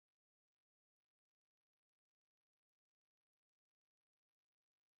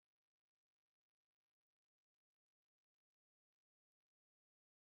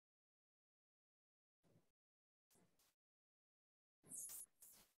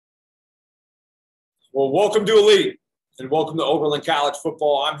Well, welcome to Elite and welcome to Oberlin College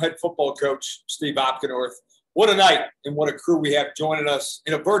football. I'm head football coach Steve Opkenorth. What a night and what a crew we have joining us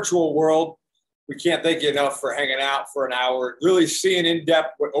in a virtual world. We can't thank you enough for hanging out for an hour, really seeing in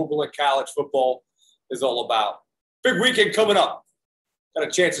depth what Oberlin College football is all about. Big weekend coming up. Got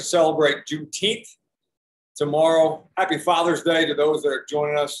a chance to celebrate Juneteenth tomorrow. Happy Father's Day to those that are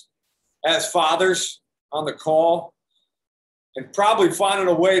joining us as fathers on the call, and probably finding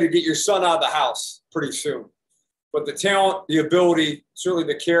a way to get your son out of the house pretty soon. But the talent, the ability, certainly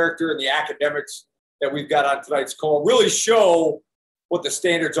the character and the academics that we've got on tonight's call really show what the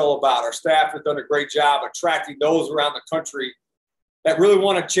standard's all about. Our staff has done a great job attracting those around the country that really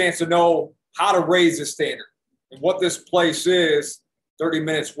want a chance to know how to raise the standard and what this place is 30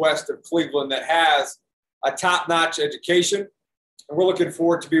 minutes west of Cleveland that has a top-notch education. And we're looking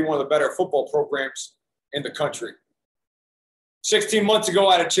forward to being one of the better football programs in the country. 16 months ago,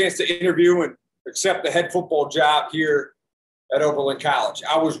 I had a chance to interview and accept the head football job here at Oberlin College.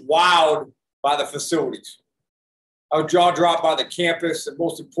 I was wowed by the facilities. I was jaw-dropped by the campus, and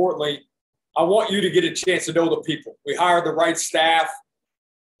most importantly, I want you to get a chance to know the people. We hired the right staff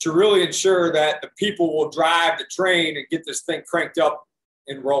to really ensure that the people will drive the train and get this thing cranked up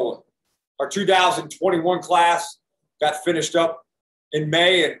and rolling. Our 2021 class got finished up in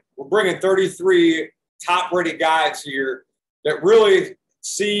May, and we're bringing 33 top-rated guys here that really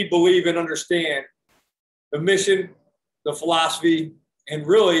see, believe, and understand the mission, the philosophy, and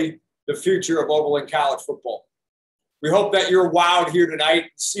really the future of Oberlin College football. We hope that you're wowed here tonight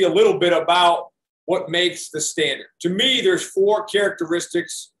and see a little bit about what makes the standard. To me, there's 4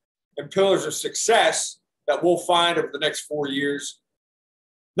 characteristics and pillars of success that we'll find over the next 4 years.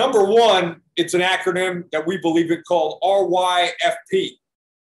 Number 1, it's an acronym that we believe in called RYFP,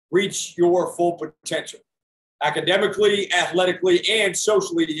 Reach Your Full Potential. Academically, athletically, and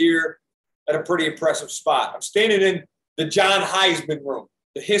socially here at a pretty impressive spot. I'm standing in the John Heisman room.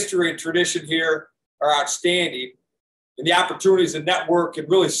 The history and tradition here are outstanding, and the opportunities to network and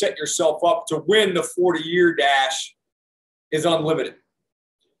really set yourself up to win the 40-year dash is unlimited.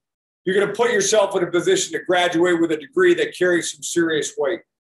 You're going to put yourself in a position to graduate with a degree that carries some serious weight.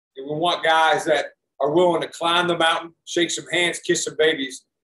 And we want guys that are willing to climb the mountain, shake some hands, kiss some babies,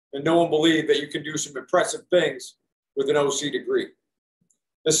 and know and believe that you can do some impressive things with an OC degree.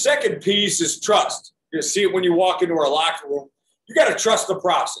 The second piece is trust. You see it when you walk into our locker room. You got to trust the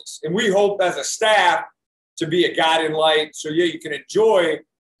process. And we hope as a staff to be a guiding light so you can enjoy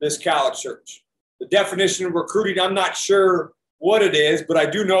this college search. The definition of recruiting, I'm not sure what it is, but I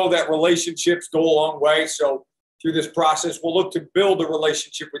do know that relationships go a long way. So through this process, we'll look to build a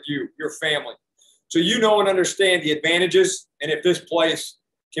relationship with you, your family, so you know and understand the advantages and if this place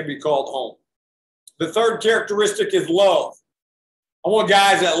can be called home. The third characteristic is love. I want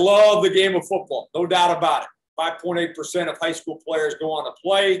guys that love the game of football, no doubt about it. 5.8% of high school players go on to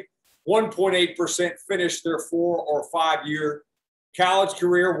play. 1.8% finish their 4 or 5 year college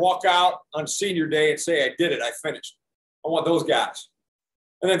career, walk out on senior day and say, I did it, I finished. I want those guys.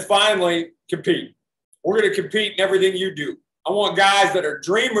 And then finally, compete. We're going to compete in everything you do. I want guys that are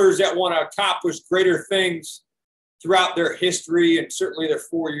dreamers that want to accomplish greater things throughout their history and certainly their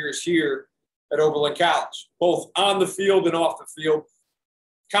 4 years here at Oberlin College, both on the field and off the field.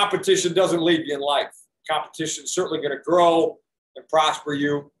 Competition doesn't leave you in life. Competition is certainly going to grow and prosper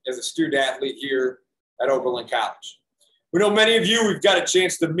you as a student athlete here at Oberlin College. We know many of you, we've got a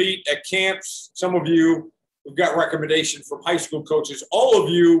chance to meet at camps. Some of you, we've got recommendation from high school coaches. All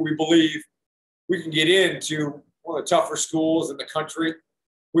of you, we believe we can get into one of the tougher schools in the country.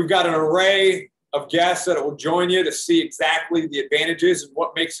 We've got an array of guests that will join you to see exactly the advantages and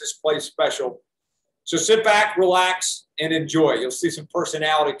what makes this place special. So sit back, relax, and enjoy. You'll see some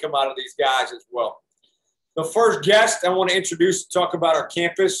personality come out of these guys as well. The first guest I want to introduce to talk about our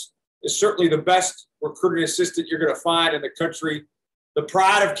campus is certainly the best recruiting assistant you're going to find in the country. The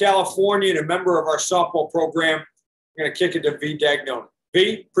pride of California and a member of our softball program. I'm going to kick it to V. Dagnone.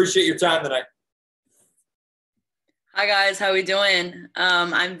 V, appreciate your time tonight. Hi guys, how we doing?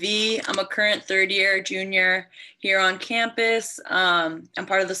 I'm V. I'm a current third-year junior here on campus. I'm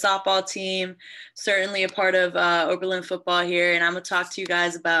part of the softball team, certainly a part of Oberlin football here, and I'm gonna talk to you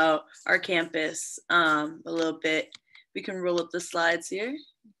guys about our campus a little bit. We can roll up the slides here.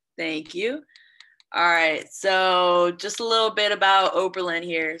 Thank you. All right, so just a little bit about Oberlin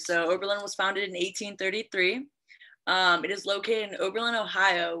here. So Oberlin was founded in 1833. It is located in Oberlin,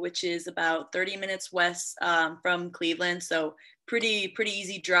 Ohio, which is about 30 minutes west from Cleveland. So pretty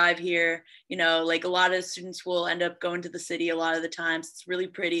easy drive here. You know, like a lot of students will end up going to the city a lot of the times. It's really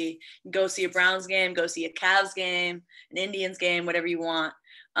pretty. You go see a Browns game, go see a Cavs game, an Indians game, whatever you want.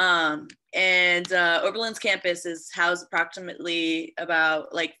 Oberlin's campus is housed approximately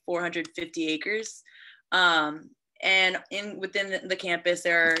about like 450 acres. And within the campus,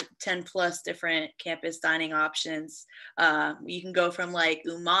 there are 10 plus different campus dining options. You can go from like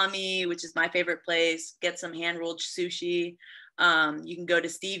Umami, which is my favorite place, get some hand rolled sushi. You can go to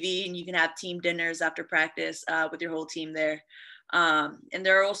Stevie and you can have team dinners after practice with your whole team there. And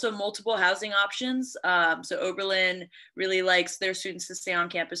there are also multiple housing options. So Oberlin really likes their students to stay on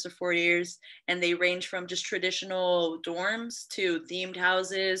campus for 4 years, and they range from just traditional dorms to themed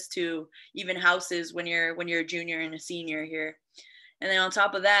houses to even houses when you're a junior and a senior here. And then on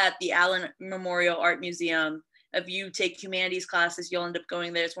top of that, the Allen Memorial Art Museum. If you take humanities classes, you'll end up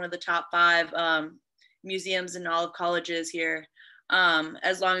going there. It's one of the top 5 museums in all of colleges here,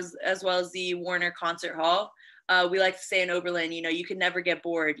 as well as the Warner Concert Hall. We like to say in Oberlin, you know, you can never get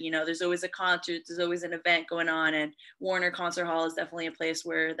bored. You know, there's always a concert, there's always an event going on, and Warner Concert Hall is definitely a place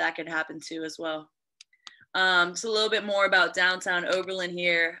where that can happen too as well. So a little bit more about downtown Oberlin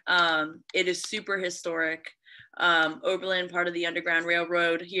here. It is super historic. Oberlin, part of the Underground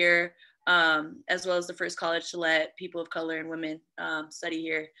Railroad here, as well as the first college to let people of color and women study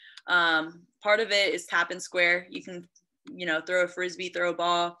here. Part of it is Tappan Square. You can, you know, throw a frisbee, throw a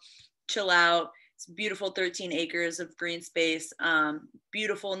ball, chill out. It's beautiful 13 acres of green space,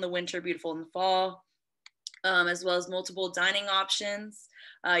 beautiful in the winter, beautiful in the fall, as well as multiple dining options.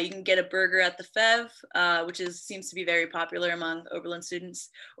 You can get a burger at the Fev, which seems to be very popular among Oberlin students,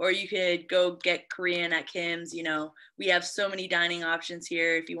 or you could go get Korean at Kim's. You know, we have so many dining options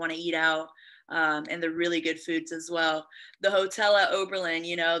here if you want to eat out. And they're really good foods as well. The hotel at Oberlin,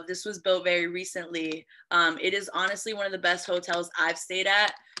 you know, this was built very recently. It is honestly one of the best hotels I've stayed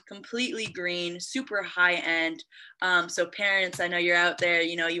at. Completely green, super high end. So parents, I know you're out there,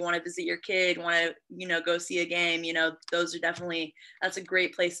 you know, you want to visit your kid, want to, you know, go see a game, you know, that's a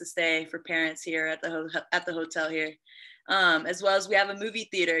great place to stay for parents here at the hotel here. As well as we have a movie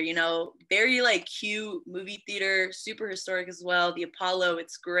theater, you know, very like cute movie theater, super historic as well. The Apollo,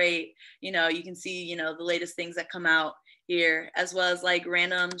 it's great. You know, you can see, you know, the latest things that come out here, as well as like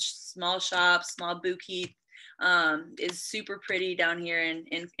random small shops, small boutique. Is super pretty down here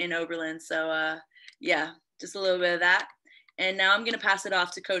in Oberlin. So yeah, just a little bit of that. And now I'm going to pass it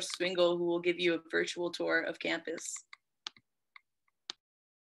off to Coach Swingle, who will give you a virtual tour of campus.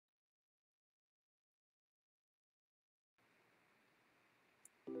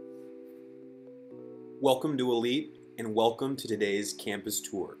 Welcome to Elite, and welcome to today's campus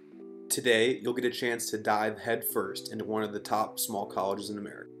tour. Today, you'll get a chance to dive headfirst into one of the top small colleges in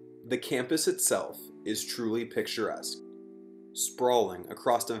America. The campus itself is truly picturesque. Sprawling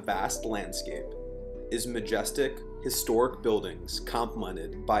across a vast landscape is majestic, historic buildings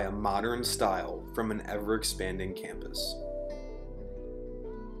complemented by a modern style from an ever-expanding campus.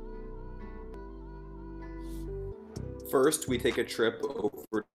 First, we take a trip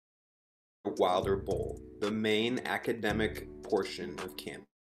over Wilder Bowl, the main academic portion of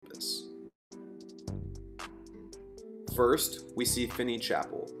campus. First, we see Finney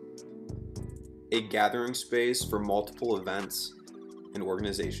Chapel, a gathering space for multiple events and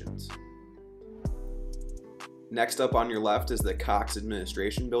organizations. Next up on your left is the Cox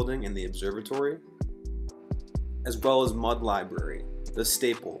Administration Building and the Observatory, as well as Mudd Library, the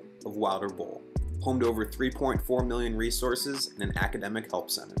staple of Wilder Bowl, home to over 3.4 million resources and an academic help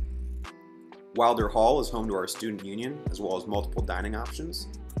center. Wilder Hall is home to our student union, as well as multiple dining options.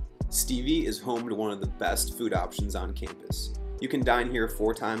 Stevie is home to one of the best food options on campus. You can dine here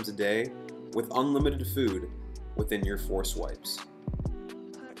 4 times a day with unlimited food within your 4 swipes.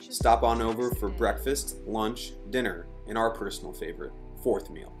 Stop on over for breakfast, lunch, dinner, and our personal favorite, 4th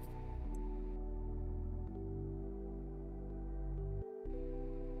meal.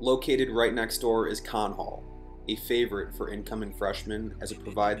 Located right next door is Con Hall, a favorite for incoming freshmen as it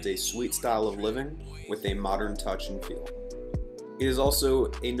provides a sweet style of living with a modern touch and feel. It is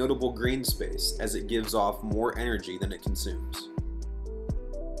also a notable green space as it gives off more energy than it consumes.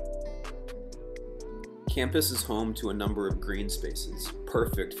 Campus is home to a number of green spaces,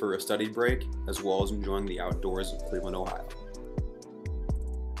 perfect for a study break as well as enjoying the outdoors of Cleveland, Ohio.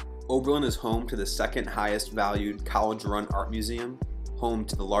 Oberlin is home to the second highest valued college-run art museum, home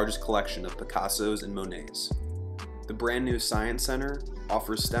to the largest collection of Picassos and Monets. The brand new Science Center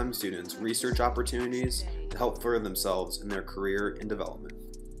offers STEM students research opportunities to help further themselves in their career and development.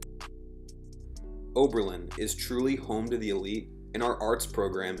 Oberlin is truly home to the elite, and our arts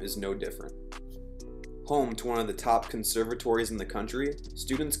program is no different. Home to one of the top conservatories in the country,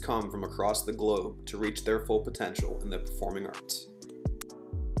 students come from across the globe to reach their full potential in the performing arts.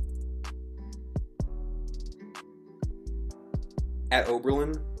 At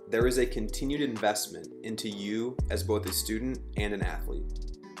Oberlin, there is a continued investment into you as both a student and an athlete.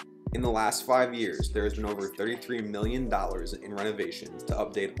 In the last 5 years, there has been over $33 million in renovations to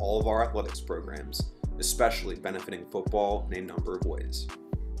update all of our athletics programs, especially benefiting football in a number of ways.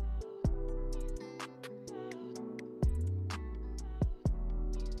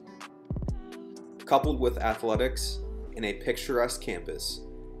 Coupled with athletics and a picturesque campus,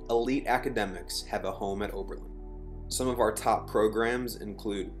 elite academics have a home at Oberlin. Some of our top programs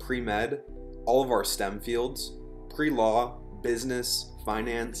include pre-med, all of our STEM fields, pre-law, business,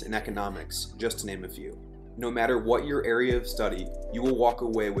 finance, and economics, just to name a few. No matter what your area of study, you will walk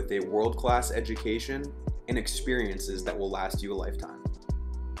away with a world-class education and experiences that will last you a lifetime.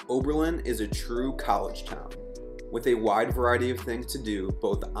 Oberlin is a true college town, with a wide variety of things to do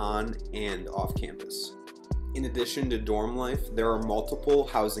both on and off campus. In addition to dorm life, there are multiple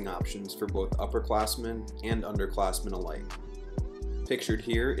housing options for both upperclassmen and underclassmen alike. Pictured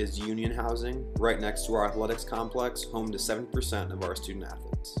here is Union Housing, right next to our athletics complex, home to 70% of our student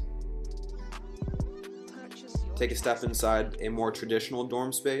athletes. Take a step inside a more traditional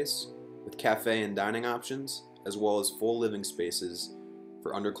dorm space with cafe and dining options, as well as full living spaces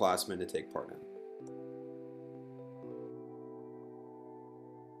for underclassmen to take part in.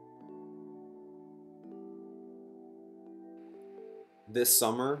 This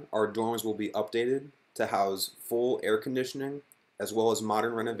summer, our dorms will be updated to house full air conditioning as well as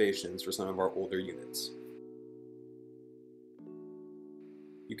modern renovations for some of our older units.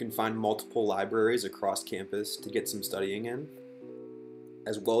 You can find multiple libraries across campus to get some studying in,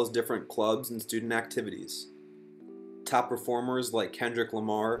 as well as different clubs and student activities. Top performers like Kendrick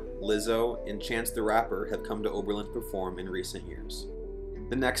Lamar, Lizzo, and Chance the Rapper have come to Oberlin to perform in recent years.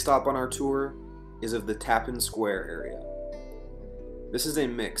 The next stop on our tour is of the Tappan Square area. This is a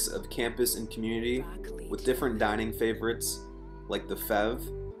mix of campus and community with different dining favorites like the Fev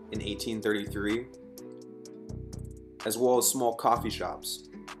in 1833, as well as small coffee shops,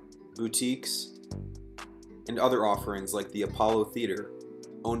 boutiques, and other offerings like the Apollo Theater,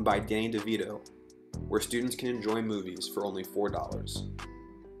 owned by Danny DeVito, where students can enjoy movies for only $4.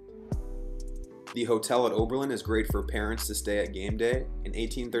 The hotel at Oberlin is great for parents to stay at game day, and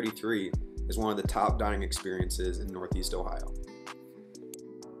 1833 is one of the top dining experiences in Northeast Ohio.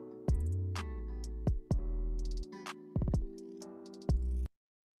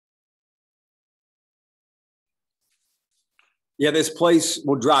 Yeah, this place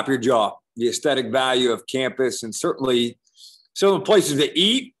will drop your jaw. The aesthetic value of campus, and certainly some of the places to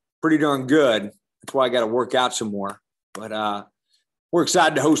eat, pretty darn good. That's why I got to work out some more. But we're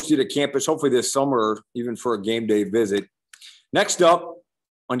excited to host you to campus, hopefully this summer, or even for a game day visit. Next up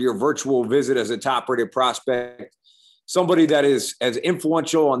on your virtual visit as a top-rated prospect, somebody that is as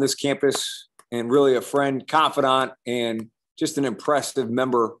influential on this campus and really a friend, confidant, and just an impressive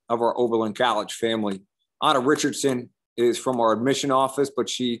member of our Oberlin College family. Anna Richardson is from our admission office, but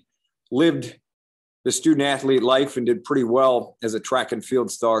she lived the student athlete life and did pretty well as a track and field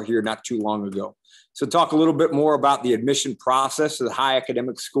star here not too long ago. So talk a little bit more about the admission process of the high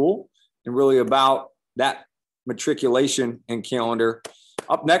academic school and really about that matriculation and calendar.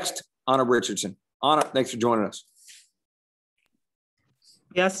 Up next, Anna Richardson. Anna, thanks for joining us.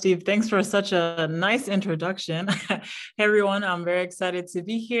 Yes, Steve, thanks for such a nice introduction. Hey, everyone, I'm very excited to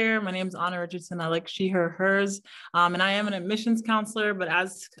be here. My name is Anna Richardson. I like she, her, hers, and I am an admissions counselor, but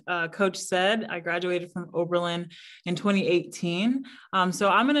as Coach said, I graduated from Oberlin in 2018. So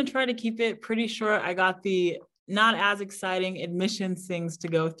I'm going to try to keep it pretty short. I got the not as exciting admissions things to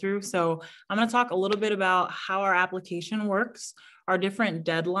go through. So I'm going to talk a little bit about how our application works, our different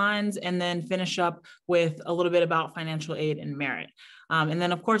deadlines, and then finish up with a little bit about financial aid and merit. And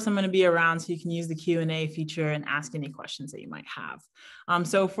then, of course, I'm going to be around so you can use the Q&A feature and ask any questions that you might have.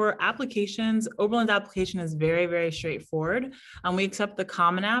 So for applications, Oberlin's application is very, very straightforward. We accept the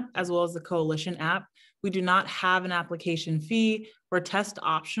Common App as well as the Coalition app. We do not have an application fee. We're test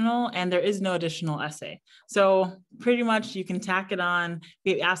optional, and there is no additional essay. So pretty much you can tack it on.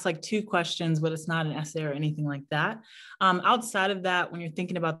 We ask like 2 questions, but it's not an essay or anything like that. Outside of that, when you're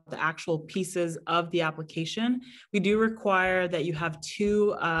thinking about the actual pieces of the application, we do require that you have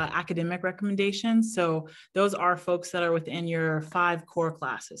 2 academic recommendations. So those are folks that are within your 5 core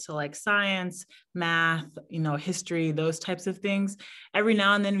classes. So like science, math, history, those types of things. Every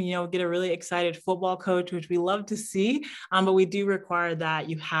now and then, we get a really excited football coach, which we love to see, but we do require that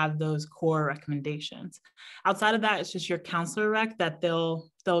you have those core recommendations. Outside of that, it's just your counselor rec that they'll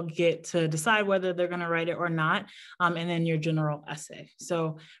get to decide whether they're going to write it or not, and then your general essay.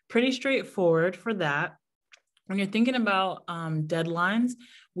 So pretty straightforward for that. When you're thinking about deadlines,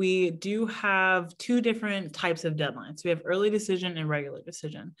 we do have two different types of deadlines. We have early decision and regular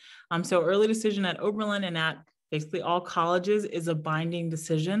decision. So early decision at Oberlin and at basically all colleges is a binding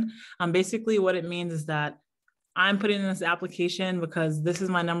decision. Basically what it means is that I'm putting in this application because this is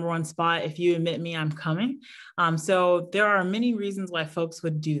my number one spot. If you admit me, I'm coming. So there are many reasons why folks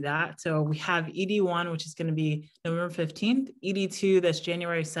would do that. So we have ED1, which is going to be November 15th, ED2, that's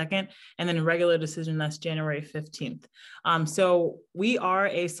January 2nd, and then a regular decision, that's January 15th. So we are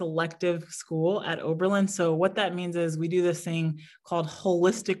a selective school at Oberlin. So what that means is we do this thing called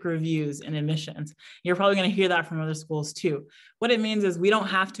holistic reviews in admissions. You're probably going to hear that from other schools too. What it means is we don't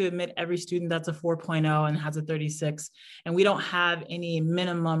have to admit every student that's a 4.0 and has a 36, and we don't have any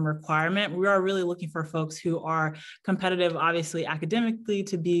minimum requirement. We are really looking for folks who are competitive, obviously academically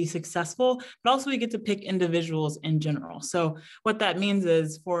to be successful, but also we get to pick individuals in general. So what that means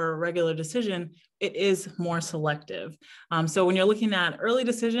is for a regular decision, it is more selective. So when you're looking at early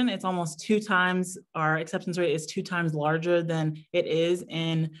decision, it's almost 2 times, our acceptance rate is 2 times larger than it is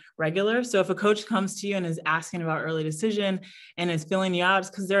in regular. So if a coach comes to you and is asking about early decision and is filling you out, it's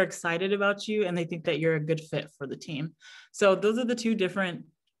because they're excited about you and they think that you're a good fit for the team. So those are the 2 different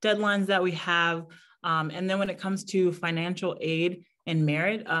deadlines that we have. And then when it comes to financial aid and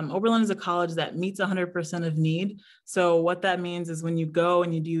merit, Oberlin is a college that meets 100% of need. So what that means is when you go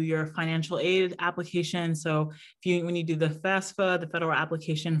and you do your financial aid application, so when you do the FAFSA, the federal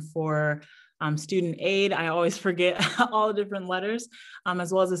application for student aid, I always forget all the different letters,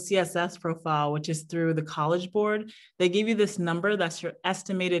 as well as a CSS profile, which is through the College Board. They give you this number, that's your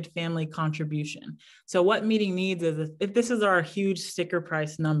estimated family contribution. So what meeting needs is if this is our huge sticker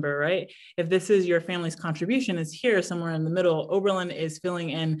price number, right? If this is your family's contribution, it's here somewhere in the middle. Oberlin is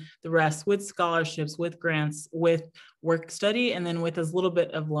filling in the rest with scholarships, with grants, with work study, and then with as little bit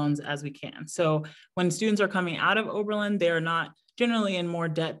of loans as we can. So when students are coming out of Oberlin, they are not generally in more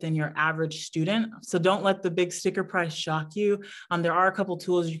debt than your average student. So don't let the big sticker price shock you. There are a couple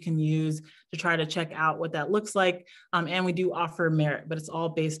tools you can use to try to check out what that looks like. And we do offer merit, but it's all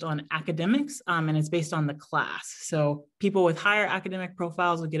based on academics and it's based on the class. So people with higher academic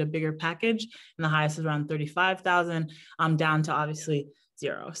profiles will get a bigger package, and the highest is around 35,000, down to obviously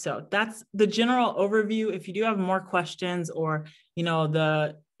 0. So that's the general overview. If you do have more questions or,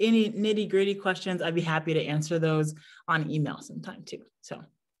 any nitty gritty questions, I'd be happy to answer those on email sometime too. So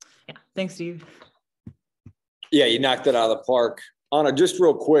yeah, thanks, Steve. Yeah, you knocked it out of the park. Anna, just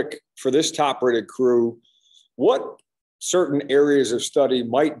real quick, for this top rated crew, what certain areas of study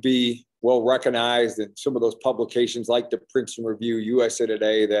might be well recognized in some of those publications like the Princeton Review, USA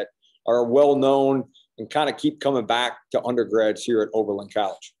Today, that are well known and kind of keep coming back to undergrads here at Oberlin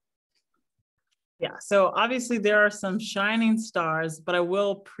College? Yeah, so obviously there are some shining stars, but I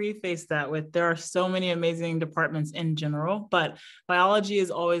will preface that with there are so many amazing departments in general, but biology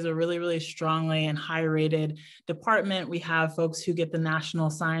is always a really, really strongly and high rated department. We have folks who get the National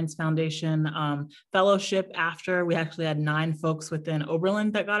Science Foundation fellowship after. We actually had 9 folks within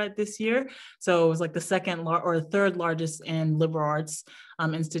Oberlin that got it this year. So it was like the second or third largest in liberal arts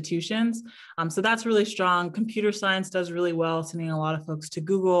institutions. So that's really strong. Computer science does really well, sending a lot of folks to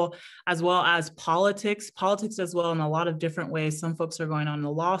Google, as well as politics does well in a lot of different ways. Some folks are going on to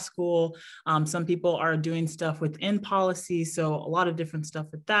law school. Some people are doing stuff within policy. So a lot of different stuff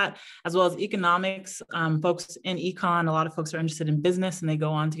with that, as well as economics. Folks in econ, a lot of folks are interested in business and they go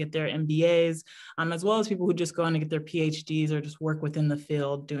on to get their MBAs, as well as people who just go on to get their PhDs or just work within the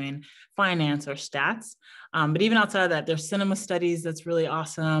field doing finance or stats. But even outside of that, there's cinema studies that's really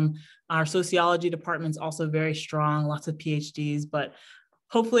awesome. Our sociology department's also very strong, lots of PhDs, but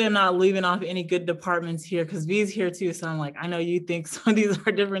hopefully I'm not leaving off any good departments here because V's here too. So I'm like, I know you think some of these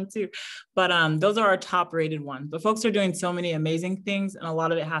are different too, but those are our top rated ones. But folks are doing so many amazing things, and a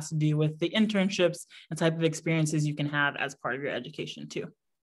lot of it has to do with the internships and type of experiences you can have as part of your education too.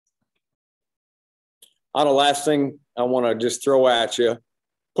 On the last thing I want to just throw at you,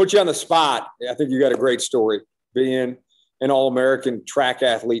 put you on the spot. I think you got a great story being an All-American track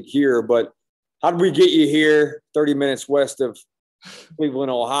athlete here, but how did we get you here 30 minutes west of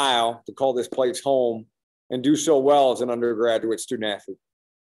Cleveland, Ohio, to call this place home and do so well as an undergraduate student athlete?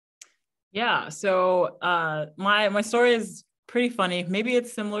 Yeah, so my story is pretty funny. Maybe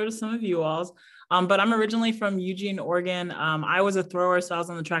it's similar to some of you all's. But I'm originally from Eugene, Oregon. I was a thrower, so I was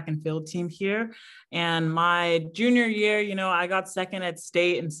on the track and field team here. And my junior year, I got second at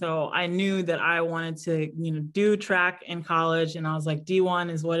state. And so I knew that I wanted to, do track in college. And I was like, D1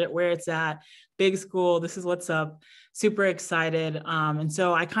 is where it's at. Big school. This is what's up. Super excited. And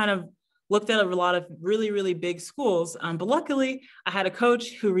so I kind of looked at a lot of really, really big schools. But luckily, I had a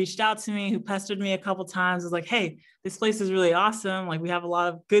coach who reached out to me, who pestered me a couple of times. Was like, hey, this place is really awesome. Like, we have a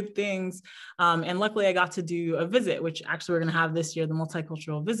lot of good things. And luckily, I got to do a visit, which actually we're going to have this year, the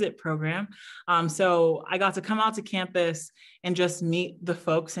multicultural visit program. So I got to come out to campus and just meet the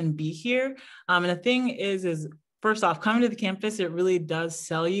folks and be here. And the thing is first off, coming to the campus, it really does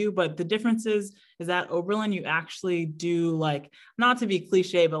sell you. But the difference is that Oberlin, you actually do, like, not to be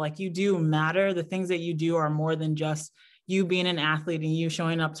cliche, but like, you do matter. The things that you do are more than just you being an athlete and you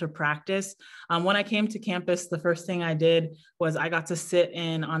showing up to practice. When I came to campus, the first thing I did was I got to sit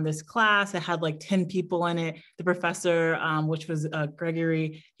in on this class. It had like 10 people in it. The professor, which was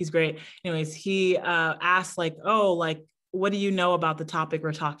Gregory, he's great. Anyways, he asked like, oh, like, what do you know about the topic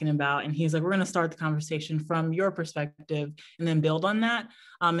we're talking about? And he's like, we're going to start the conversation from your perspective and then build on that.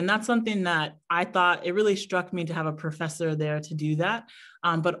 And that's something that I thought, it really struck me to have a professor there to do that.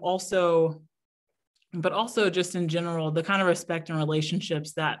 But also just in general, the kind of respect and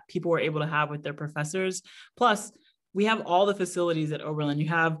relationships that people were able to have with their professors. Plus, we have all the facilities at Oberlin. You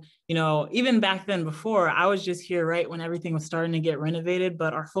have, even back then before, I was just here right when everything was starting to get renovated,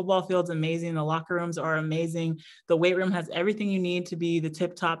 but our football field's amazing. The locker rooms are amazing. The weight room has everything you need to be the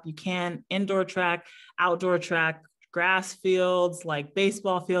tip top you can. Indoor track, outdoor track, grass fields, like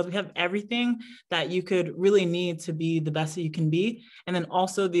baseball fields. We have everything that you could really need to be the best that you can be. And then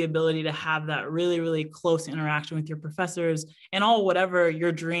also the ability to have that really, really close interaction with your professors and whatever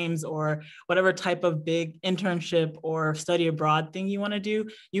your dreams or whatever type of big internship or study abroad thing you want to do,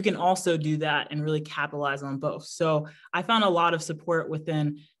 you can also do that and really capitalize on both. So I found a lot of support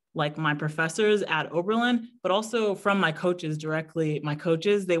within like my professors at Oberlin, but also from my coaches directly. My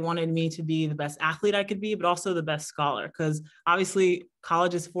coaches, they wanted me to be the best athlete I could be, but also the best scholar, because obviously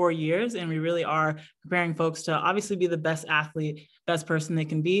college is 4 years and we really are preparing folks to obviously be the best athlete, best person they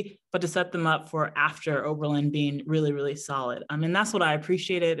can be, but to set them up for after Oberlin being really, really solid. I mean, that's what I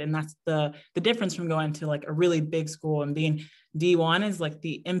appreciated. And that's the difference from going to like a really big school and being D1 is like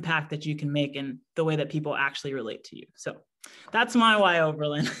the impact that you can make and the way that people actually relate to you. So that's my why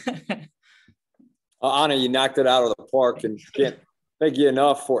Oberlin. Anna, you knocked it out of the park, and can't thank you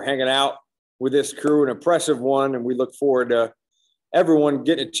enough for hanging out with this crew, an impressive one. And we look forward to everyone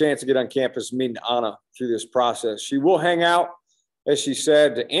getting a chance to get on campus, meeting Anna through this process. She will hang out, as she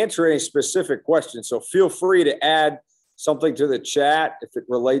said, to answer any specific questions. So feel free to add something to the chat if it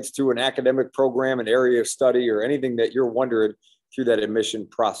relates to an academic program, an area of study, or anything that you're wondering through that admission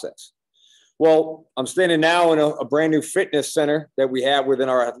process. Well, I'm standing now in a brand new fitness center that we have within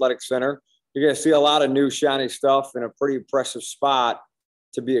our athletic center. You're going to see a lot of new shiny stuff in a pretty impressive spot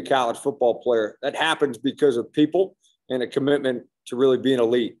to be a college football player. That happens because of people and a commitment to really being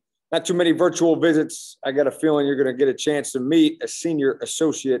elite. Not too many virtual visits. I got a feeling you're going to get a chance to meet a senior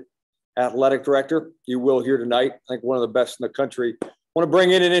associate athletic director. You will here tonight. I think one of the best in the country. I want to bring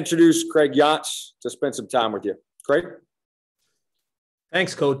in and introduce Craig Yantz to spend some time with you. Craig?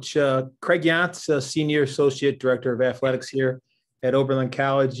 Thanks, Coach. Craig Yantz, Senior Associate Director of Athletics here at Oberlin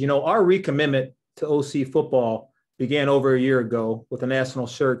College. Our recommitment to OC football began over a year ago with a national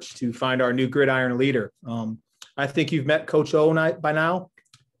search to find our new gridiron leader. I think you've met Coach O by now.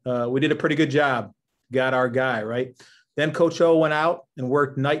 We did a pretty good job. Got our guy, right? Then Coach O went out and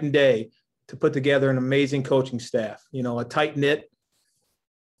worked night and day to put together an amazing coaching staff, a tight-knit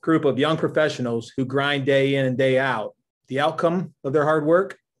group of young professionals who grind day in and day out. The outcome of their hard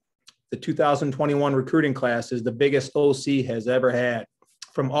work, the 2021 recruiting class is the biggest OC has ever had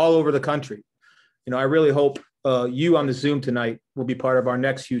from all over the country. I really hope you on the Zoom tonight will be part of our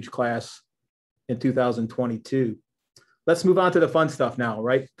next huge class in 2022. Let's move on to the fun stuff now,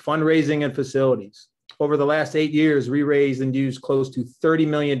 right? Fundraising and facilities. Over the last 8 years, we raised and used close to $30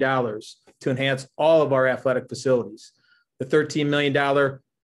 million to enhance all of our athletic facilities. The $13 million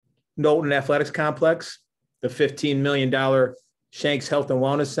Knowlton Athletics Complex, the $15 million Shanks Health and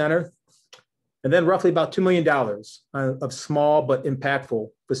Wellness Center, and then roughly about $2 million of small but impactful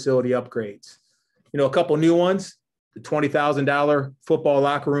facility upgrades. A couple new ones, the $20,000 football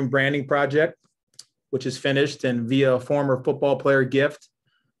locker room branding project, which is finished and via a former football player gift,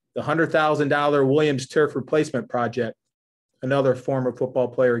 the $100,000 Williams Turf Replacement Project, another former football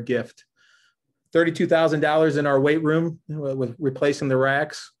player gift, $32,000 in our weight room with replacing the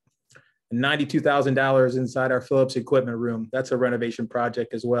racks, and $92,000 inside our Phillips equipment room. That's a renovation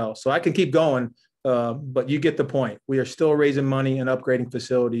project as well. So I can keep going, but you get the point. We are still raising money and upgrading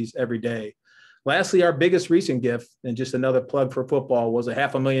facilities every day. Lastly, our biggest recent gift, and just another plug for football, was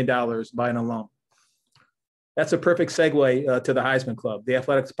 $500,000 by an alum. That's a perfect segue to the Heisman Club, the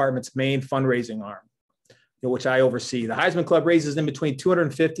athletics department's main fundraising arm, which I oversee. The Heisman Club raises in between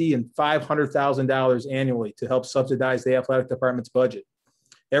 $250,000 and $500,000 annually to help subsidize the athletic department's budget.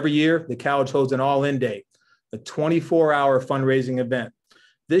 Every year, the college holds an all-in day, a 24-hour fundraising event.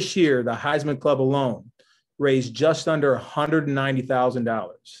 This year, the Heisman Club alone raised just under $190,000.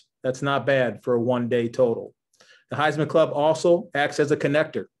 That's not bad for a one-day total. The Heisman Club also acts as a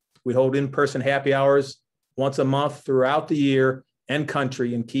connector. We hold in-person happy hours once a month throughout the year and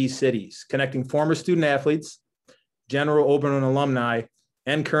country in key cities, connecting former student athletes, general Oberlin alumni,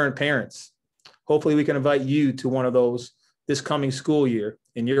 and current parents. Hopefully we can invite you to one of those this coming school year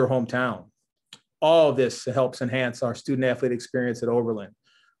in your hometown. All of this helps enhance our student athlete experience at Oberlin.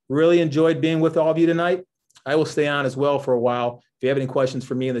 Really enjoyed being with all of you tonight. I will stay on as well for a while if you have any questions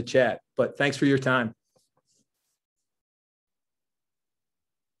for me in the chat, but thanks for your time.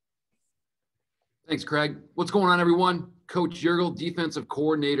 Thanks, Craig. What's going on, everyone? Coach Yergel, defensive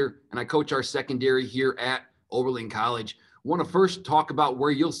coordinator, and I coach our secondary here at Oberlin College. I want to first talk about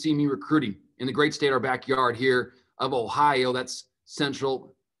where you'll see me recruiting in the great state, our backyard here of Ohio. That's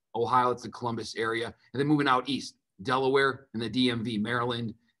central Ohio. That's the Columbus area. And then moving out east, Delaware and the DMV,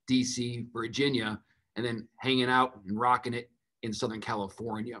 Maryland, DC, Virginia, and then hanging out and rocking it in Southern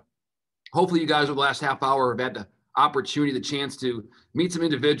California. Hopefully you guys over the last half hour have had the opportunity, the chance to meet some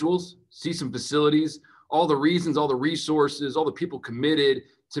individuals, see some facilities, all the reasons, all the resources, all the people committed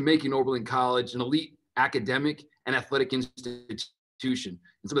to making Oberlin College an elite academic and athletic institution.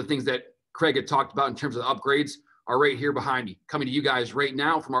 And some of the things that Craig had talked about in terms of the upgrades are right here behind me, coming to you guys right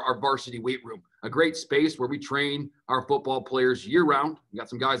now from our varsity weight room, a great space where we train our football players year round. We got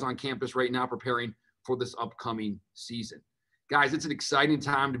some guys on campus right now preparing for this upcoming season. Guys, it's an exciting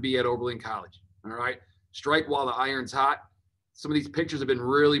time to be at Oberlin College, all right? Strike while the iron's hot. Some of these pictures have been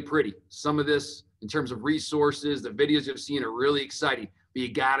really pretty. Some of this, in terms of resources, the videos you've seen are really exciting, but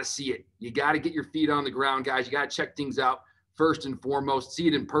you got to see it. You got to get your feet on the ground, guys. You got to check things out first and foremost, see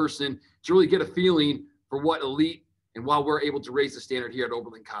it in person to really get a feeling for what elite and while we're able to raise the standard here at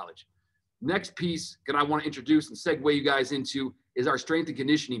Oberlin College. Next piece that I want to introduce and segue you guys into is our strength and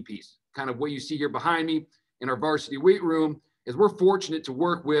conditioning piece. Kind of what you see here behind me in our varsity weight room is we're fortunate to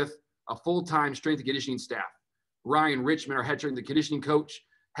work with a full-time strength and conditioning staff. Ryan Richmond, our head strength and conditioning coach,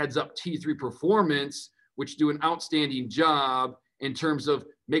 heads up T3 Performance, which do an outstanding job in terms of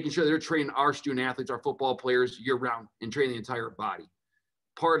making sure they're training our student athletes, our football players year-round and training the entire body.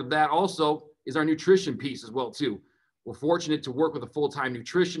 Part of that also is our nutrition piece as well, too. We're fortunate to work with a full-time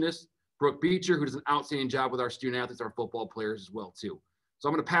nutritionist, Brooke Beecher, who does an outstanding job with our student athletes, our football players as well, too. So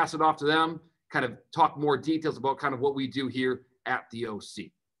I'm going to pass it off to them, kind of talk more details about kind of what we do here at the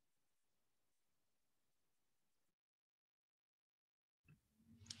OC.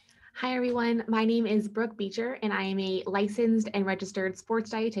 Hi, everyone. My name is Brooke Beecher, and I am a licensed and registered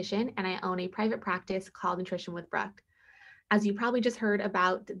sports dietitian, and I own a private practice called Nutrition with Brooke. As you probably just heard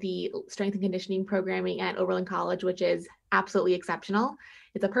about the strength and conditioning programming at Oberlin College, which is absolutely exceptional,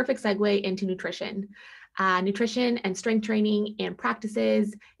 it's a perfect segue into nutrition. Nutrition and strength training and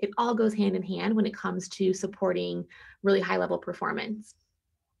practices, it all goes hand in hand when it comes to supporting really high level performance.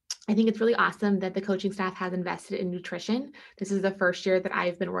 I think it's really awesome that the coaching staff has invested in nutrition. This is the first year that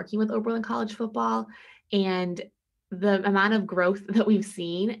I've been working with Oberlin College football, and the amount of growth that we've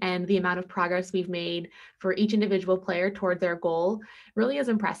seen and the amount of progress we've made for each individual player toward their goal really is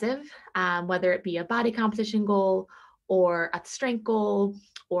impressive, whether it be a body composition goal or a strength goal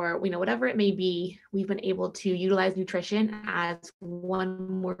or whatever it may be. We've been able to utilize nutrition as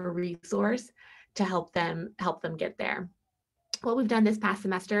one more resource to help them get there. What we've done this past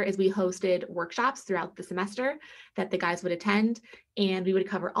semester is we hosted workshops throughout the semester that the guys would attend, and we would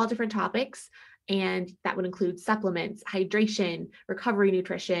cover all different topics. And that would include supplements, hydration, recovery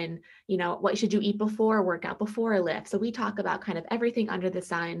nutrition, what should you eat before a workout, before a lift. So we talk about kind of everything under the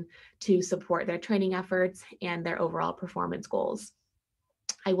sun to support their training efforts and their overall performance goals.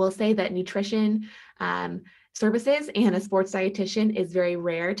 I will say that nutrition services and a sports dietitian is very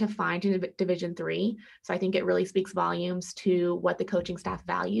rare to find in Division III. So I think it really speaks volumes to what the coaching staff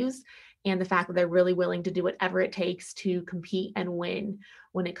values and the fact that they're really willing to do whatever it takes to compete and win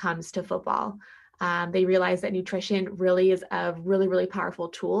when it comes to football. They realize that nutrition really is a really, really powerful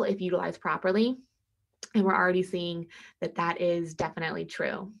tool if utilized properly. And we're already seeing that that is definitely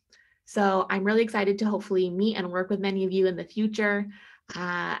true. So I'm really excited to hopefully meet and work with many of you in the future.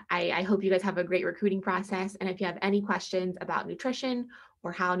 I hope you guys have a great recruiting process. And if you have any questions about nutrition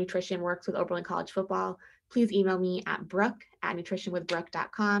or how nutrition works with Oberlin College football, please email me at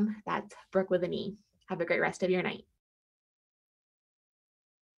brooke@nutritionwithbrooke.com. That's Brooke with an E. Have a great rest of your night.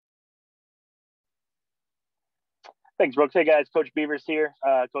 Thanks, Brooks. Hey, guys. Coach Beavers here,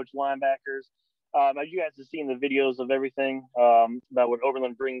 Coach Linebackers. As you guys have seen the videos of everything about what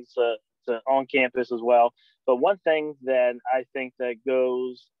Oberlin brings to on campus as well. But one thing that I think that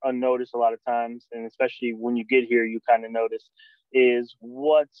goes unnoticed a lot of times, and especially when you get here, you kind of notice, is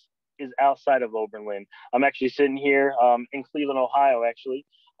what is outside of Oberlin. I'm actually sitting here in Cleveland, Ohio, actually.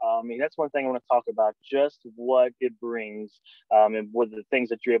 That's one thing I want to talk about, just what it brings and what the things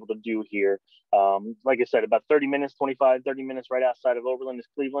that you're able to do here. Like I said, about 30 minutes right outside of Oberlin is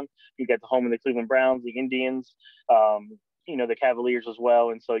Cleveland. You got the home of the Cleveland Browns, the Indians, the Cavaliers as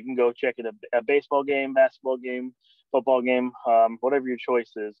well. And so you can go check it a baseball game, basketball game, football game, whatever your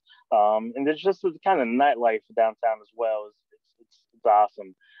choice is. And there's just the kind of nightlife downtown as well. It's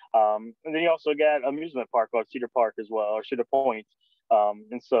awesome. And then you also got amusement park called Cedar Park as well, or Cedar Point.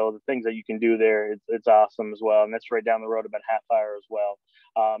 And so the things that you can do there, it's awesome as well. And that's right down the road, about half hour as well.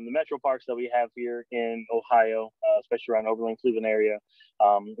 The metro parks that we have here in Ohio, especially around Oberlin, Cleveland area,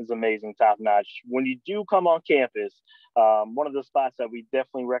 is amazing, top notch. When you do come on campus, one of the spots that we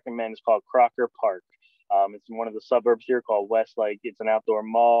definitely recommend is called Crocker Park. It's in one of the suburbs here called Westlake. It's an outdoor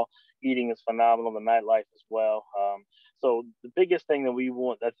mall. Eating is phenomenal, the nightlife as well. So the biggest thing that we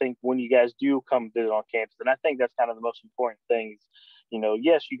want, I think, when you guys do come visit on campus, and I think that's kind of the most important thing,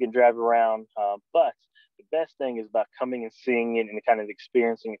 yes, you can drive around, but the best thing is about coming and seeing it and kind of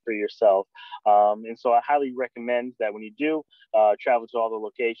experiencing it for yourself. And so I highly recommend that when you do travel to all the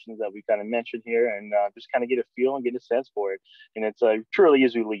locations that we kind of mentioned here, and just kind of get a feel and get a sense for it. And it's truly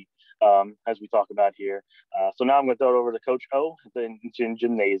is elite, as we talk about here. So now I'm going to throw it over to Coach O in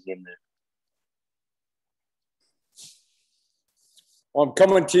gymnasium there. Well, I'm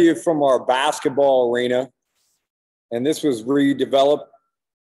coming to you from our basketball arena, and this was redeveloped.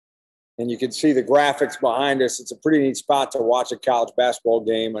 And you can see the graphics behind us. It's a pretty neat spot to watch a college basketball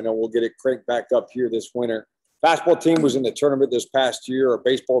game. I know we'll get it cranked back up here this winter. Basketball team was in the tournament this past year. Our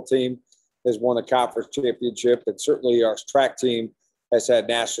baseball team has won a conference championship, and certainly our track team has had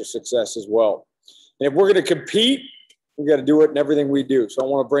national success as well. And if we're going to compete, we got to do it in everything we do. So I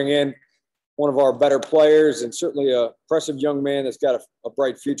want to bring in one of our better players, and certainly a impressive young man that's got a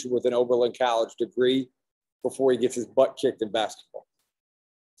bright future with an Oberlin College degree before he gets his butt kicked in basketball.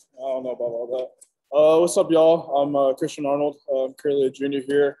 I don't know about all that. What's up, y'all? I'm Christian Arnold. I'm currently a junior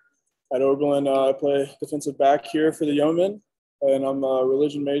here at Oberlin. I play defensive back here for the Yeomen, and I'm a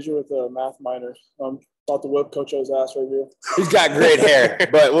religion major with a math minor. I'm about to whip Coach O's ass right here. He's got great hair,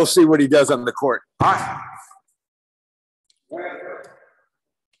 but we'll see what he does on the court. All right.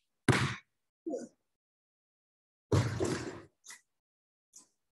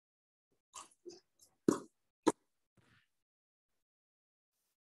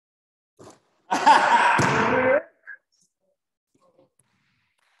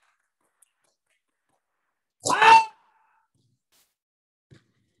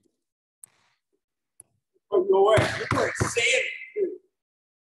 Go away. You're insanity.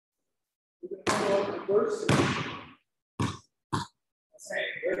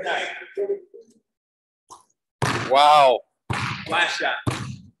 Good night. Wow. Last shot.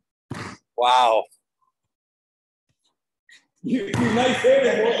 Wow. You nice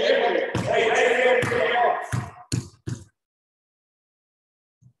there.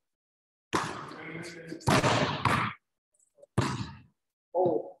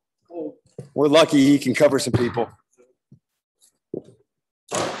 We're lucky he can cover some people.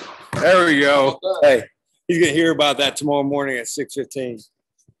 There we go. Hey, he's going to hear about that tomorrow morning at 6:15.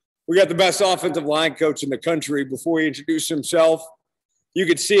 We got the best offensive line coach in the country. Before he introduced himself, you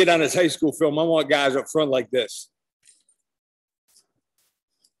could see it on his high school film. I want guys up front like this.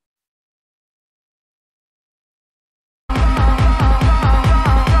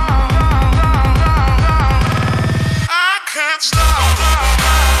 I can't stop.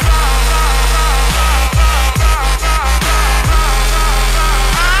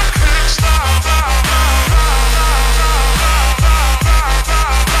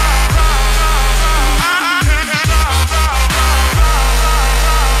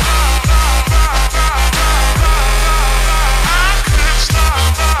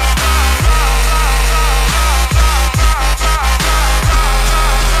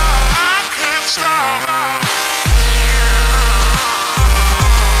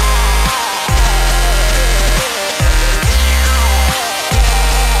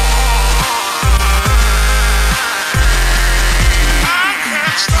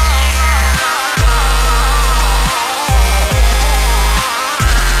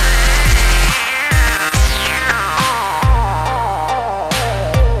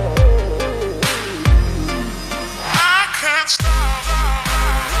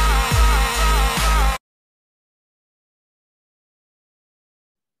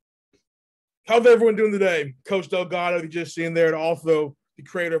 How's everyone doing today? Coach Delgado, you just seen there, and also the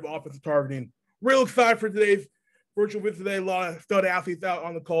creator of Offensive Targeting. Real excited for today's virtual visit today. A lot of stud athletes out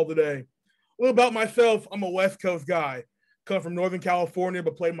on the call today. A little about myself, I'm a West Coast guy. Come from Northern California,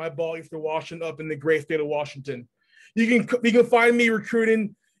 but played my ball Eastern Washington up in the great state of Washington. You can find me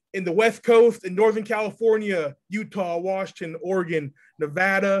recruiting in the West Coast, in Northern California, Utah, Washington, Oregon,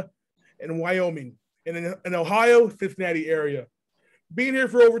 Nevada, and Wyoming. And in Ohio, Cincinnati area. Being here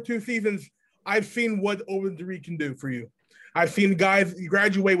for over 2 seasons, I've seen what Oberlin 3 can do for you. I've seen guys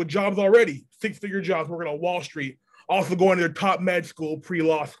graduate with jobs already, 6-figure jobs working on Wall Street, also going to their top med school,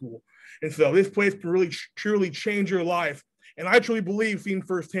 pre-law school. And so this place can really truly change your life. And I truly believe, seeing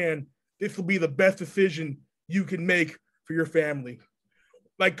firsthand, this will be the best decision you can make for your family.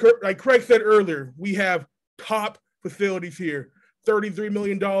 Like Craig said earlier, we have top facilities here. $33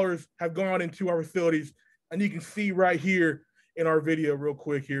 million have gone into our facilities, and you can see right here in our video real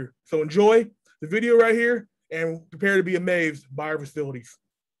quick here. So enjoy the video right here and prepare to be amazed by our facilities.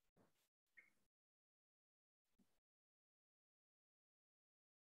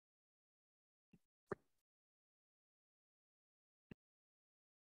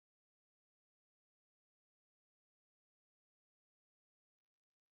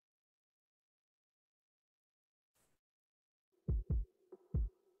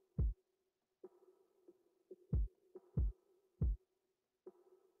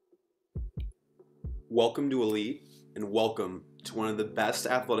 Welcome to Elite, and welcome to one of the best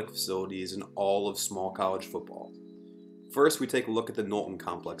athletic facilities in all of small college football. First, we take a look at the Knowlton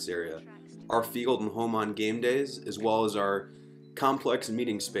Complex area, our field and home on game days, as well as our complex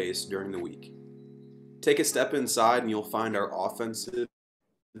meeting space during the week. Take a step inside and you'll find our offensive,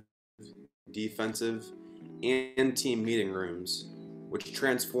 defensive, and team meeting rooms, which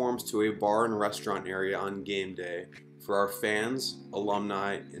transforms to a bar and restaurant area on game day for our fans,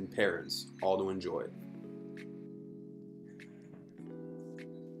 alumni, and parents all to enjoy.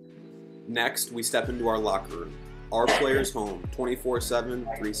 Next, we step into our locker room, our players' home, 24/7,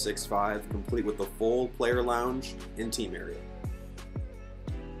 365, complete with a full player lounge and team area.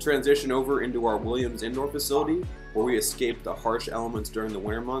 Transition over into our Williams indoor facility, where we escape the harsh elements during the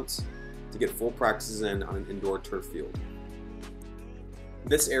winter months to get full practices in on an indoor turf field.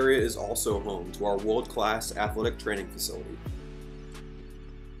 This area is also home to our world-class athletic training facility.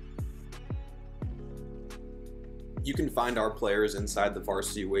 You can find our players inside the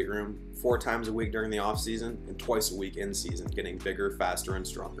varsity weight room 4 times a week during the off-season and twice a week in season, getting bigger, faster, and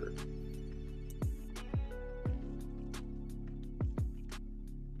stronger.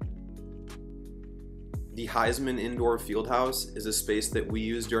 The Heisman Indoor Fieldhouse is a space that we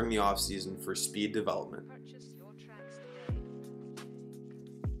use during the off-season for speed development.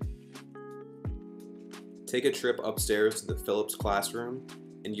 Take a trip upstairs to the Phillips classroom,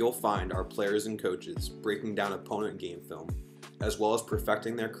 and you'll find our players and coaches breaking down opponent game film, as well as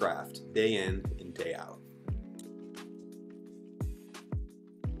perfecting their craft day in and day out.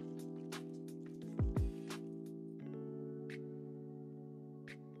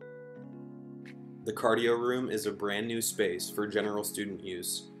 The cardio room is a brand new space for general student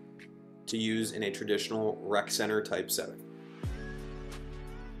use to use in a traditional rec center type setting.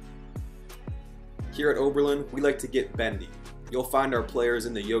 Here at Oberlin, we like to get bendy. You'll find our players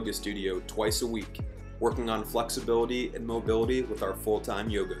in the yoga studio twice a week, working on flexibility and mobility with our full-time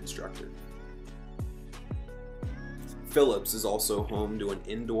yoga instructor. Phillips is also home to an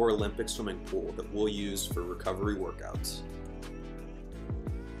indoor Olympic swimming pool that we'll use for recovery workouts.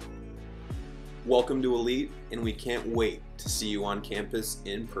 Welcome to Elite, and we can't wait to see you on campus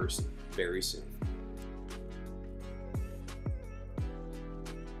in person very soon.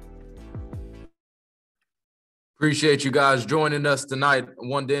 Appreciate you guys joining us tonight. I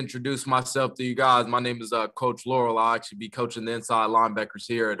wanted to introduce myself to you guys. My name is Coach Laurel. I'll actually be coaching the inside linebackers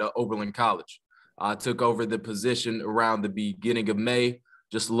here at Oberlin College. I took over the position around the beginning of May.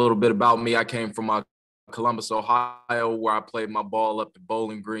 Just a little bit about me. I came from Columbus, Ohio, where I played my ball up at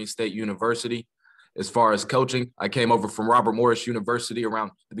Bowling Green State University. As far as coaching, I came over from Robert Morris University around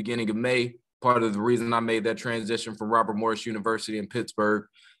the beginning of May. Part of the reason I made that transition from Robert Morris University in Pittsburgh,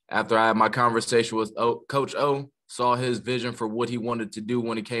 after I had my conversation with Coach O, saw his vision for what he wanted to do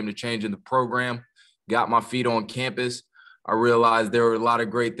when it came to changing the program, got my feet on campus. I realized there were a lot of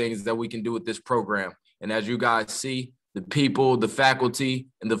great things that we can do with this program. And as you guys see, the people, the faculty,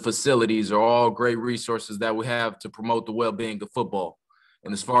 and the facilities are all great resources that we have to promote the well-being of football.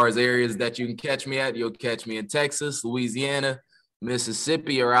 And as far as areas that you can catch me at, you'll catch me in Texas, Louisiana,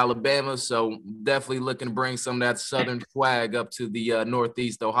 Mississippi, or Alabama. So definitely looking to bring some of that Southern swag up to the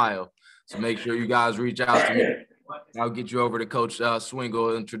Northeast Ohio. So make sure you guys reach out to me. I'll get you over to Coach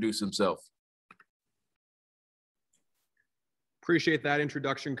Swingle to introduce himself. Appreciate that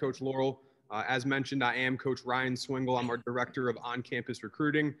introduction, Coach Laurel. As mentioned, I am Coach Ryan Swingle. I'm our Director of On-Campus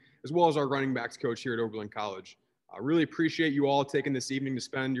Recruiting, as well as our running backs coach here at Oberlin College. I really appreciate you all taking this evening to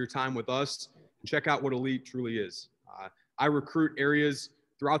spend your time with us and check out what Elite truly is. I recruit areas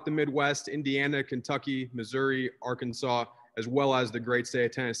throughout the Midwest, Indiana, Kentucky, Missouri, Arkansas, as well as the great state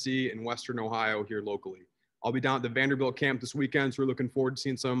of Tennessee and Western Ohio here locally. I'll be down at the Vanderbilt camp this weekend, so we're looking forward to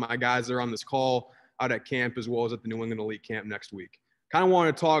seeing some of my guys that are on this call out at camp, as well as at the New England Elite camp next week. Kind of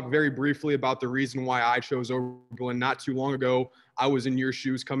want to talk very briefly about the reason why I chose Oberlin. Not too long ago, I was in your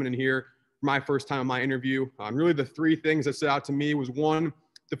shoes coming in here for my first time in my interview. Really the three things that stood out to me was, one,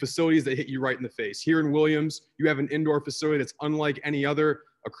 the facilities that hit you right in the face. Here in Williams, you have an indoor facility that's unlike any other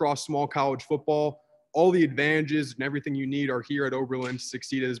across small college football. All the advantages and everything you need are here at Oberlin to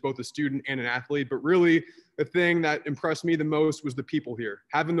succeed as both a student and an athlete. But really, the thing that impressed me the most was the people here.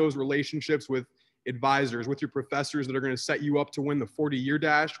 Having those relationships with advisors, with your professors that are going to set you up to win the 40-year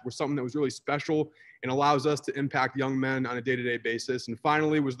dash was something that was really special and allows us to impact young men on a day-to-day basis. And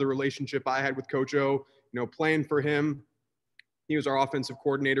finally was the relationship I had with Coach O. Playing for him, he was our offensive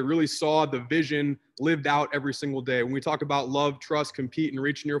coordinator, really saw the vision lived out every single day. When we talk about love, trust, compete, and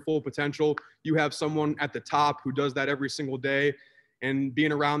reaching your full potential, you have someone at the top who does that every single day. And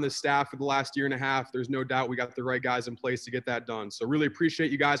being around this staff for the last year and a half, there's no doubt we got the right guys in place to get that done. So really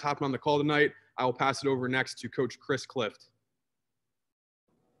appreciate you guys hopping on the call tonight. I will pass it over next to Coach Chris Clift.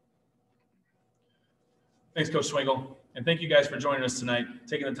 Thanks, Coach Swingle. And thank you guys for joining us tonight,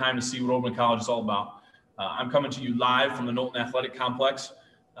 taking the time to see what Oberlin College is all about. I'm coming to you live from the Knowlton Athletic Complex.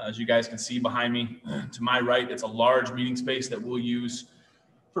 As you guys can see behind me, to my right, it's a large meeting space that we'll use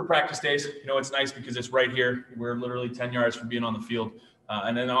for practice days. It's nice because it's right here. We're literally 10 yards from being on the field.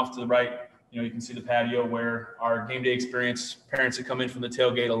 And then off to the right, you can see the patio where our game day experience, parents that come in from the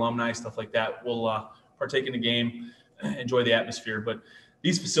tailgate, alumni, stuff like that, will partake in the game, enjoy the atmosphere. But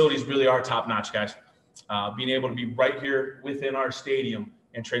these facilities really are top notch, guys. Being able to be right here within our stadium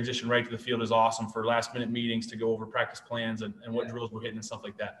and transition right to the field is awesome for last minute meetings to go over practice plans and what drills we're hitting and stuff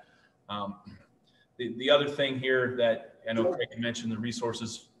like that. The other thing here that I know Craig mentioned, the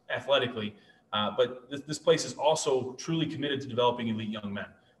resources athletically, but this place is also truly committed to developing elite young men.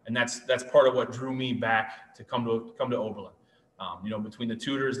 And that's part of what drew me back to come to Oberlin. Between the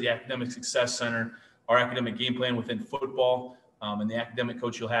tutors, the Academic Success Center, our academic game plan within football, and the academic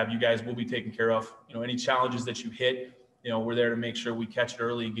coach you'll have, you guys will be taken care of. Any challenges that you hit, we're there to make sure we catch it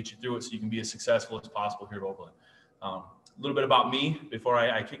early and get you through it so you can be as successful as possible here at Oberlin. A little bit about me before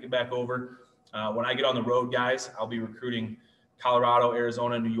I kick it back over. When I get on the road, guys, I'll be recruiting Colorado,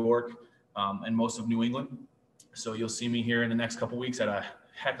 Arizona, New York, and most of New England. So you'll see me here in the next couple weeks at a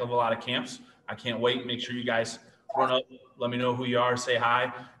heck of a lot of camps. I can't wait. Make sure you guys run up, let me know who you are, say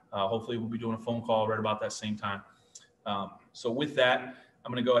hi. Hopefully we'll be doing a phone call right about that same time. So with that,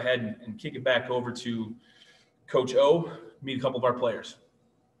 I'm going to go ahead and kick it back over to Coach O, meet a couple of our players.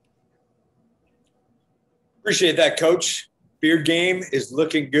 Appreciate that, Coach. Beard game is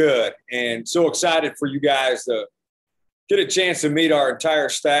looking good, and so excited for you guys to get a chance to meet our entire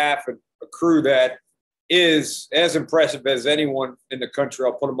staff and a crew that is as impressive as anyone in the country.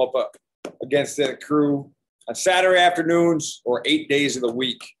 I'll put them up against that crew on Saturday afternoons or 8 days of the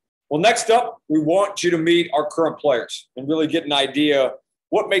week. Well, next up, we want you to meet our current players and really get an idea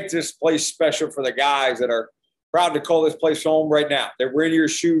what makes this place special for the guys that are proud to call this place home right now. They were in your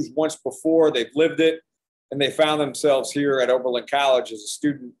shoes once before, they've lived it, and they found themselves here at Oberlin College as a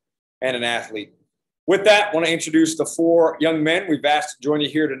student and an athlete. With that, I want to introduce the four young men we've asked to join you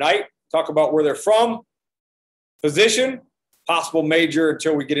here tonight, talk about where they're from, position, possible major,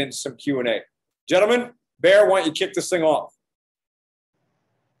 until we get into some Q&A. Gentlemen, Bear, why don't you kick this thing off?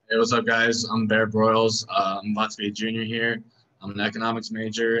 Hey, what's up, guys? I'm Bear Broyles. I'm about to be a junior here. I'm an economics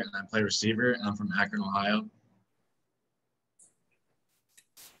major, and I play receiver, and I'm from Akron, Ohio.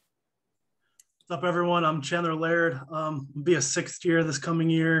 What's up, everyone? I'm Chandler Laird. I'll be a sixth year this coming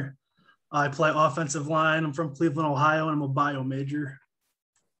year. I play offensive line. I'm from Cleveland, Ohio, and I'm a bio major.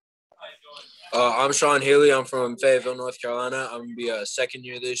 I'm Sean Healy. I'm from Fayetteville, North Carolina. I'm going to be a second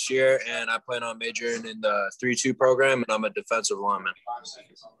year this year, and I plan on majoring in the 3-2 program, and I'm a defensive lineman.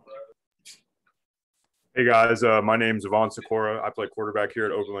 Hey, guys. My name is Yvonne Sikora. I play quarterback here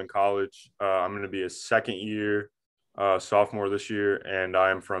at Oberlin College. I'm going to be a second year sophomore this year, and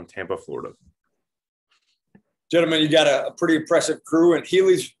I am from Tampa, Florida. Gentlemen, you got a pretty impressive crew, and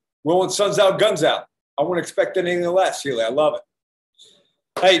Healy's rolling suns out, guns out. I wouldn't expect anything less, Healy. I love it.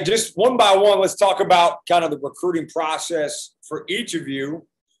 Hey, just one by one, let's talk about kind of the recruiting process for each of you,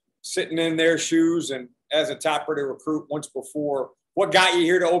 sitting in their shoes and as a top-rated recruit once before. What got you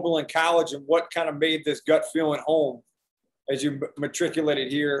here to Oberlin College, and what kind of made this gut feeling home as you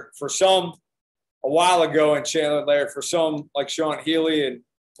matriculated here. For some, a while ago in Chandler Laird. For some, like Sean Healy and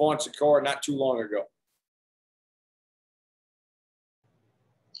Vaughn Sikora, not too long ago.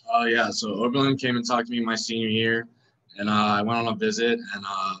 Yeah, so Oberlin came and talked to me my senior year, and I went on a visit, and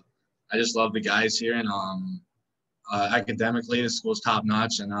I just love the guys here, and academically the school's top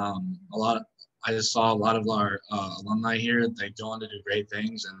notch, and I just saw a lot of our alumni here. They go on to do great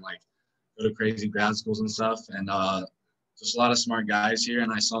things and like go to crazy grad schools and stuff, and just a lot of smart guys here,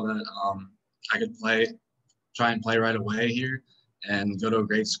 and I saw that I could try and play right away here and go to a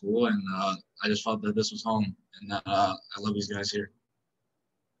great school, and I just felt that this was home, and I love these guys here.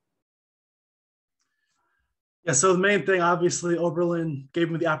 Yeah, so the main thing, obviously, Oberlin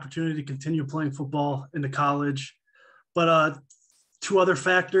gave me the opportunity to continue playing football into college. But two other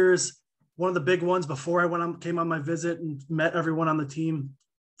factors. One of the big ones before I came on my visit and met everyone on the team,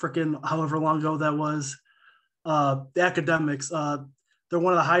 freaking however long ago that was, the academics. They're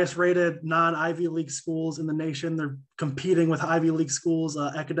one of the highest rated non-Ivy League schools in the nation. They're competing with Ivy League schools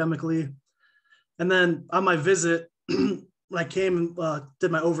academically. And then on my visit, when I came and did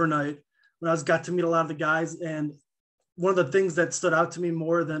my overnight, when I got to meet a lot of the guys, and one of the things that stood out to me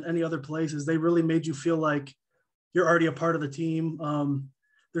more than any other place is they really made you feel like you're already a part of the team.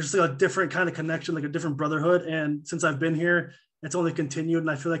 There's like a different kind of connection, like a different brotherhood. And since I've been here, it's only continued,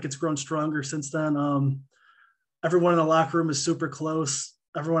 and I feel like it's grown stronger since then. Everyone in the locker room is super close.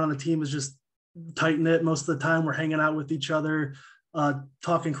 Everyone on the team is just tight knit. Most of the time we're hanging out with each other,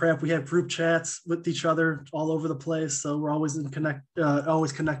 talking crap. We have group chats with each other all over the place. So we're always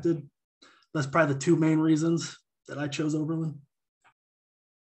always connected. That's probably the two main reasons that I chose Oberlin.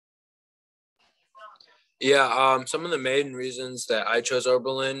 Yeah, some of the main reasons that I chose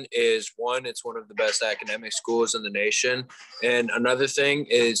Oberlin is, one, it's one of the best academic schools in the nation. And another thing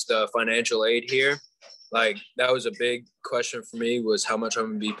is the financial aid here. Like, that was a big question for me, was how much I'm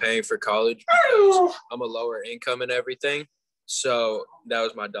going to be paying for college, because I'm a lower income and everything. So that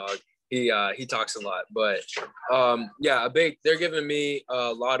was my dog. He talks a lot, but yeah, they're giving me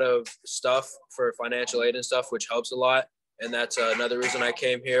a lot of stuff for financial aid and stuff, which helps a lot. And that's another reason I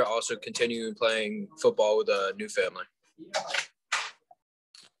came here. Also continuing playing football with a new family.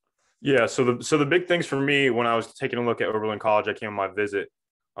 Yeah. So the big things for me when I was taking a look at Oberlin College, I came on my visit.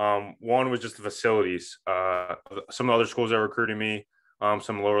 One was just the facilities. Some of the other schools that were recruiting me,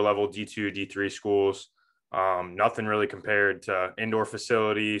 some lower level D2, D3 schools, nothing really compared to indoor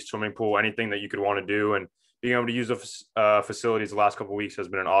facilities, swimming pool, anything that you could want to do. And being able to use the facilities the last couple of weeks has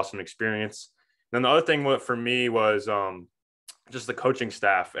been an awesome experience. And then the other thing for me was just the coaching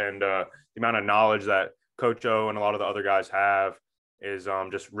staff, and the amount of knowledge that Coach O and a lot of the other guys have is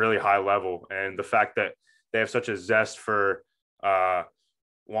just really high level. And the fact that they have such a zest for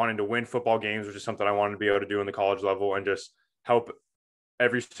wanting to win football games, which is something I wanted to be able to do in the college level, and just help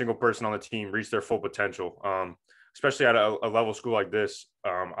every single person on the team reach their full potential. Especially at a level school like this,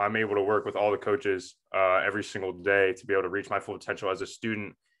 I'm able to work with all the coaches every single day to be able to reach my full potential as a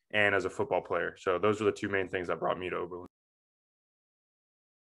student and as a football player. So those are the two main things that brought me to Oberlin.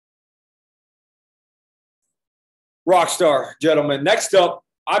 Rockstar, gentlemen. Next up,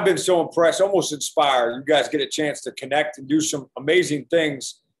 I've been so impressed, almost inspired. You guys get a chance to connect and do some amazing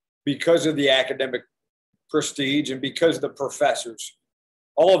things because of the academic prestige and because of the professors.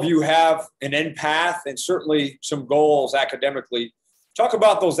 All of you have an end path and certainly some goals academically. Talk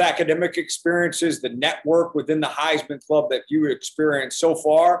about those academic experiences, the network within the Heisman Club that you experienced so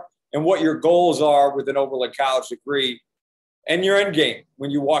far, and what your goals are with an Oberlin College degree and your end game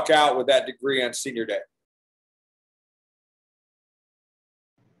when you walk out with that degree on senior day.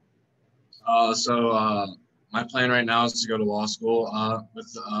 My plan right now is to go to law school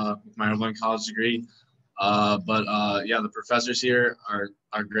with my Oberlin College degree. Yeah, the professors here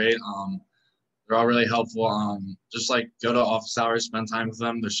are great. They're all really helpful. Just like go to office hours, spend time with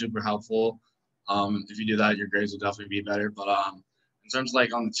them. They're super helpful. If you do that, your grades will definitely be better. But in terms of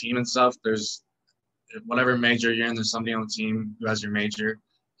like on the team and stuff, there's whatever major you're in, there's somebody on the team who has your major.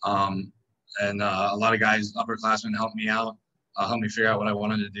 And a lot of guys, upperclassmen, helped me out, helped me figure out what I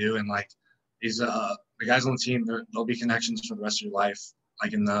wanted to do. And like the guys on the team, there'll be connections for the rest of your life,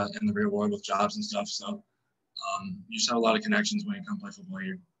 like in the real world with jobs and stuff. So you just have a lot of connections when you come play football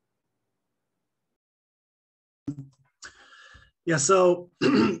here. Yeah, so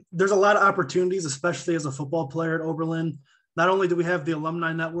there's a lot of opportunities, especially as a football player at Oberlin. Not only do we have the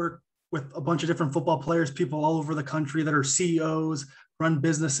alumni network with a bunch of different football players, people all over the country that are CEOs, run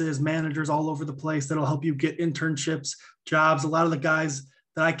businesses, managers all over the place that'll help you get internships, jobs. A lot of the guys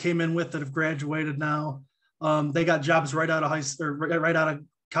that I came in with that have graduated now, they got jobs right out of high school, or right out of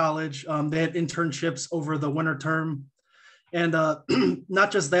college. They had internships over the winter term. And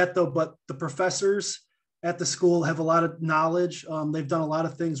not just that, though, but the professors at the school have a lot of knowledge. They've done a lot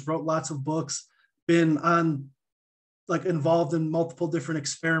of things, wrote lots of books, been on involved in multiple different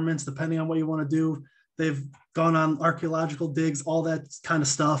experiments, depending on what you want to do. They've gone on archaeological digs, all that kind of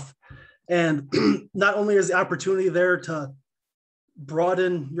stuff. And not only is the opportunity there to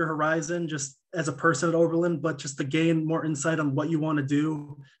broaden your horizon just as a person at Oberlin, but just to gain more insight on what you want to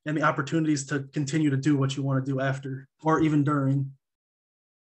do and the opportunities to continue to do what you want to do after or even during.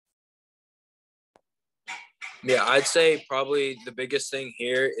 Yeah, I'd say probably the biggest thing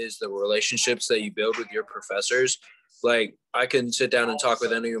here is the relationships that you build with your professors. Like, I can sit down and talk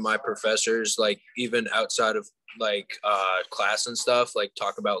with any of my professors, like even outside of class and stuff, like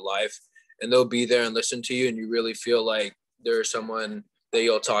talk about life, and they'll be there and listen to you, and you really feel like there's someone that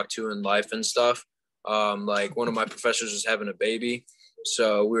you'll talk to in life and stuff. Like one of my professors was having a baby,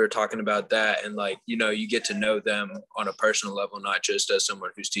 so we were talking about that, and you get to know them on a personal level, not just as someone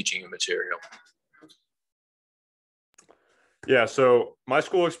who's teaching you material. Yeah, so my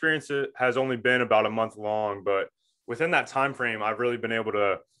school experience has only been about a month long, but within that time frame, I've really been able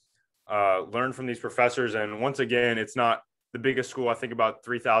to learn from these professors. And once again, it's not the biggest school. I think about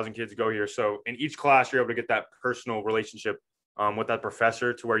 3,000 kids go here. So in each class, you're able to get that personal relationship with that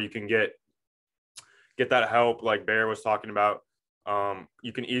professor to where you can get that help like Bear was talking about.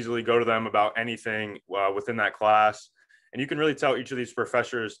 You can easily go to them about anything within that class. And you can really tell each of these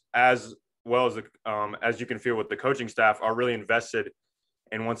professors, as well as you can feel with the coaching staff, are really invested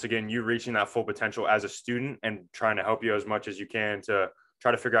in, once again, you reaching that full potential as a student and trying to help you as much as you can to try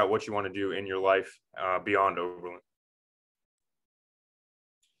to figure out what you want to do in your life beyond Oberlin.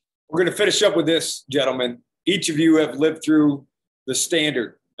 We're going to finish up with this, gentlemen. Each of you have lived through the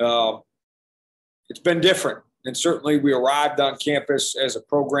standard. It's been different. And certainly we arrived on campus as a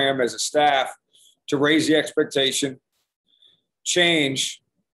program, as a staff, to raise the expectation, change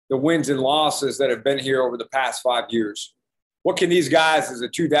the wins and losses that have been here over the past 5 years. What can these guys as a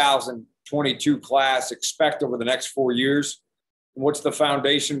 2022 class expect over the next 4 years? And what's the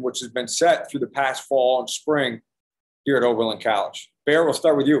foundation which has been set through the past fall and spring here at Oberlin College? Bear, we'll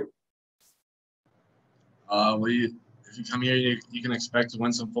start with you. If you come here, you can expect to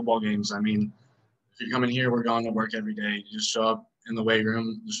win some football games. I mean, if you're coming here, we're going to work every day. You just show up in the weight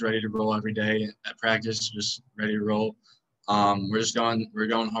room, just ready to roll every day. At practice, just ready to roll. We're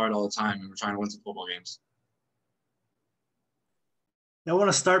going hard all the time, and we're trying to win some football games. I want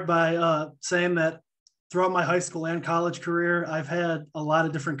to start by saying that throughout my high school and college career, I've had a lot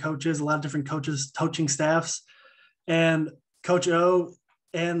of different coaches, coaching staffs, and Coach O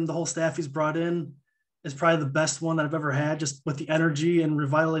and the whole staff he's brought in is probably the best one that I've ever had, just with the energy and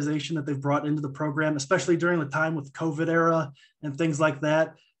revitalization that they've brought into the program, especially during the time with COVID era and things like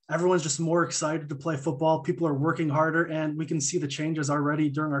that. Everyone's just more excited to play football. People are working harder, and we can see the changes already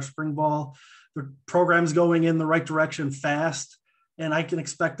during our spring ball. The program's going in the right direction fast, and I can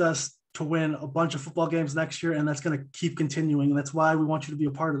expect us to win a bunch of football games next year, and that's going to keep continuing. And that's why we want you to be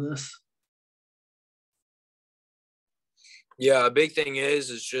a part of this. Yeah, a big thing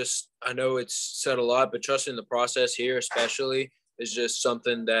is just, I know it's said a lot, but trusting the process here especially is just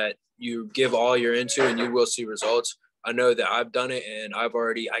something that you give all you're into and you will see results. I know that I've done it, and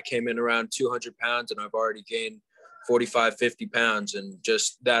I came in around 200 pounds and I've already gained 45, 50 pounds. And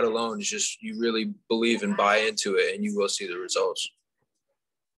just that alone is just, you really believe and buy into it and you will see the results.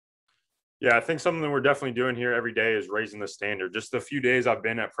 Yeah, I think something that we're definitely doing here every day is raising the standard. Just the few days I've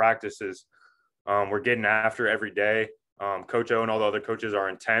been at practices, we're getting after every day. Coach O and all the other coaches are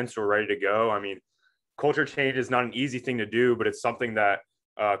intense. We're ready to go. I mean, culture change is not an easy thing to do, but it's something that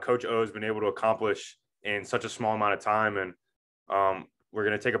Coach O has been able to accomplish in such a small amount of time. And we're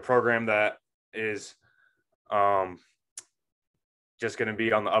going to take a program that is just going to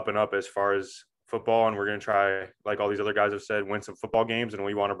be on the up and up as far as football. And we're going to try, like all these other guys have said, win some football games. And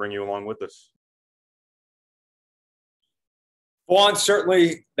we want to bring you along with us. Vaughn,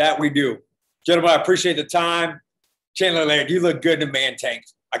 certainly that we do. Gentlemen, I appreciate the time. Chandler Laird, you look good in the man tank.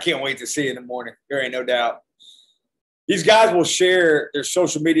 I can't wait to see you in the morning. There ain't no doubt. These guys will share their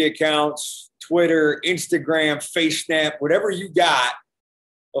social media accounts, Twitter, Instagram, FaceSnap, whatever you got.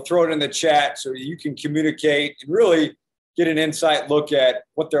 They'll throw it in the chat so you can communicate and really get an insight look at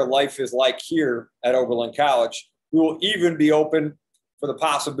what their life is like here at Oberlin College. We will even be open for the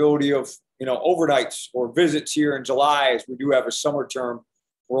possibility of, overnights or visits here in July, as we do have a summer term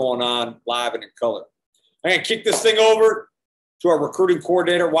rolling on live and in color. I'm going to kick this thing over to our recruiting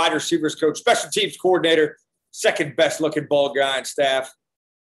coordinator, wide receivers coach, special teams coordinator, second best looking ball guy on staff,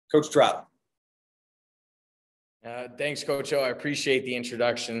 Coach Trout. Thanks, Coach O. I appreciate the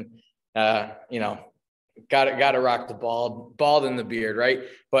introduction. Got to rock the bald in the beard, right?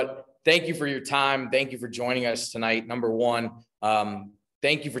 But thank you for your time. Thank you for joining us tonight. Number one,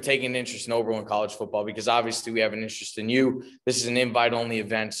 thank you for taking an interest in Oberlin college football, because obviously we have an interest in you. This is an invite-only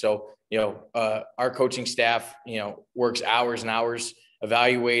event. So, our coaching staff, works hours and hours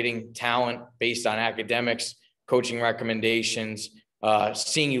evaluating talent based on academics, coaching recommendations,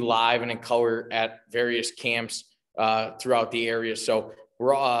 seeing you live and in color at various camps throughout the area. So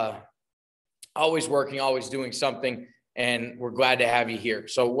we're always working, always doing something, and we're glad to have you here.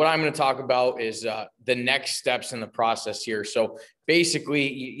 So what I'm going to talk about is the next steps in the process here. So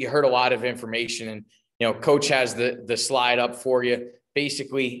basically, you heard a lot of information, and Coach has the slide up for you.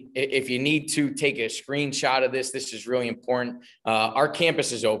 Basically, if you need to take a screenshot of this is really important. Our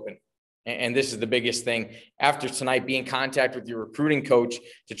campus is open. And this is the biggest thing. After tonight, be in contact with your recruiting coach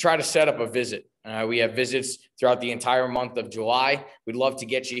to try to set up a visit. We have visits throughout the entire month of July. We'd love to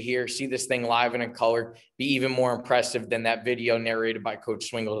get you here, see this thing live and in color, be even more impressive than that video narrated by Coach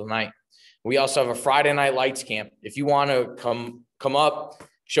Swingle tonight. We also have a Friday night lights camp. If you want to come up,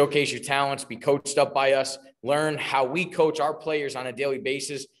 showcase your talents, be coached up by us, learn how we coach our players on a daily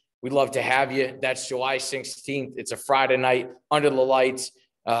basis, we'd love to have you. That's July 16th. It's a Friday night under the lights.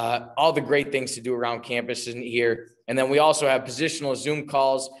 All the great things to do around campus in here. And then we also have positional Zoom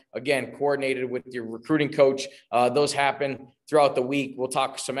calls, again, coordinated with your recruiting coach. Those happen throughout the week. We'll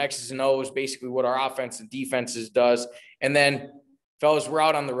talk some X's and O's, basically what our offense and defenses does. And then, fellas, we're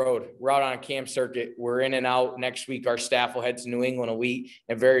out on the road. We're out on a camp circuit. We're in and out. Next week, our staff will head to New England Elite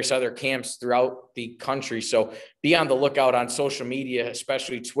and various other camps throughout the country. So be on the lookout on social media,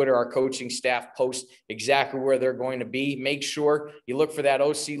 especially Twitter. Our coaching staff posts exactly where they're going to be. Make sure you look for that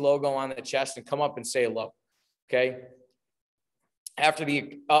OC logo on the chest and come up and say hello, okay? After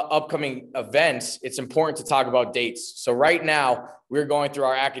the upcoming events, it's important to talk about dates. So right now, we're going through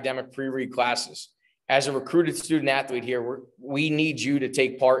our academic pre-read classes. As a recruited student athlete here, we need you to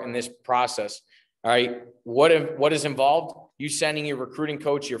take part in this process. All right. What is involved? You sending your recruiting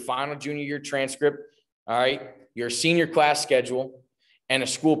coach your final junior year transcript. All right. Your senior class schedule and a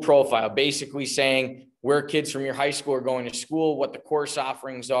school profile, basically saying where kids from your high school are going to school, what the course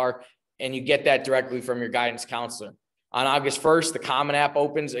offerings are, and you get that directly from your guidance counselor. On August 1st, the Common App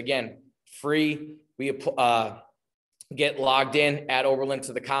opens, again, free. We get logged in at Oberlin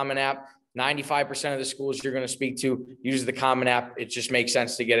to the Common App. 95% of the schools you're going to speak to use the Common App. It just makes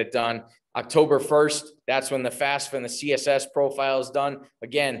sense to get it done. October 1st, that's when the FAFSA and the CSS profile is done.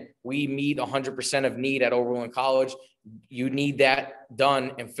 Again, we meet 100% of need at Oberlin College. You need that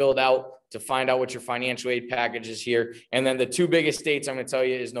done and filled out to find out what your financial aid package is here. And then the two biggest dates I'm going to tell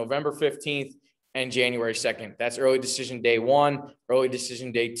you is November 15th and January 2nd. That's early decision day 1, early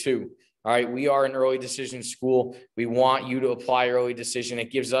decision day 2. All right, we are an early decision school. We want you to apply early decision. It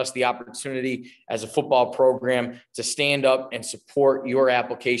gives us the opportunity as a football program to stand up and support your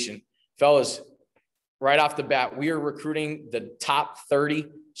application. Fellas, right off the bat, we are recruiting the top 30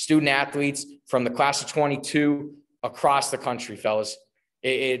 student athletes from the class of 22 across the country, fellas.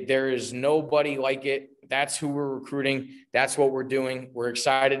 There is nobody like it. That's who we're recruiting. That's what we're doing. We're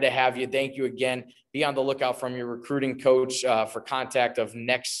excited to have you. Thank you again. Be on the lookout from your recruiting coach for contact of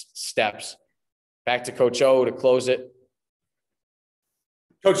next steps. Back to Coach O to close it.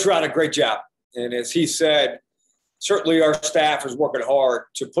 Coach Rod, a great job. And as he said, certainly our staff is working hard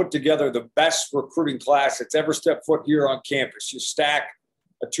to put together the best recruiting class that's ever stepped foot here on campus. You stack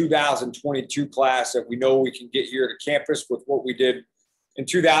a 2022 class that we know we can get here to campus with what we did in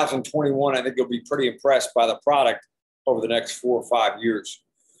 2021. I think you'll be pretty impressed by the product over the next 4 or 5 years.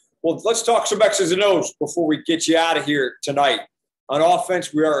 Well, let's talk some X's and O's before we get you out of here tonight. On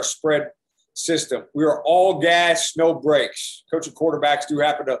offense, we are a spread system. We are all gas, no brakes. Coaching quarterbacks do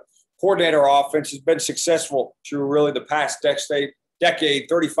happen to coordinate our offense. Has been successful through really the past decade,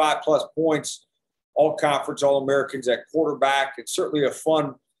 35-plus points, all conference, all Americans at quarterback. It's certainly a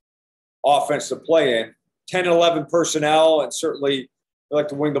fun offense to play in. 10 and 11 personnel, and certainly we like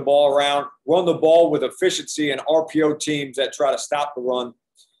to wing the ball around, run the ball with efficiency, and RPO teams that try to stop the run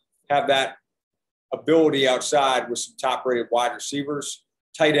have that ability outside with some top-rated wide receivers,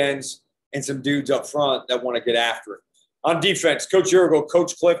 tight ends, and some dudes up front that want to get after it. On defense, Coach Urgel,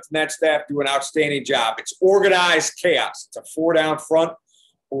 Coach Clift, and that staff do an outstanding job. It's organized chaos. It's a 4-down front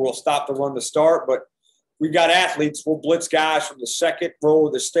where we'll stop the run to start, but we've got athletes. We'll blitz guys from the second row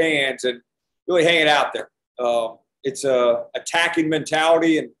of the stands and really hang it out there. It's a attacking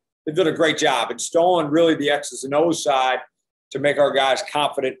mentality, and they've done a great job installing really the X's and O's side to make our guys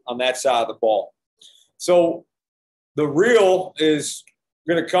confident on that side of the ball. So the real is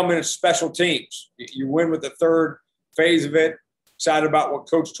going to come in as special teams. You win with the third phase of it. Excited about what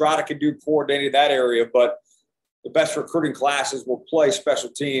Coach Trotta can do coordinating that area, but the best recruiting classes will play special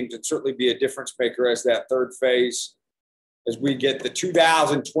teams and certainly be a difference maker as that third phase as we get the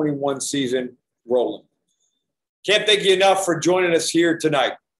 2021 season rolling. Can't thank you enough for joining us here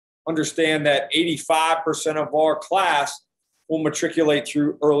tonight. Understand that 85% of our class will matriculate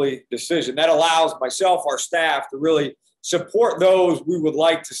through early decision. That allows myself, our staff, to really support those we would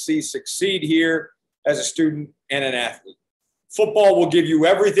like to see succeed here as a student and an athlete. Football will give you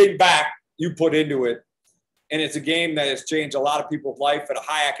everything back you put into it. And it's a game that has changed a lot of people's life. At a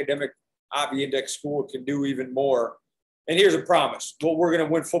high academic Ivy Index school, it can do even more. And here's a promise. Well, we're going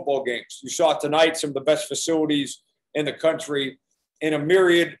to win football games. You saw tonight some of the best facilities in the country and a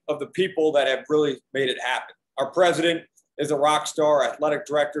myriad of the people that have really made it happen. Our president is a rock star. Our athletic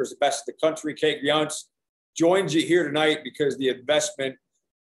director is the best in the country. Kate Yuntz joins you here tonight because the investment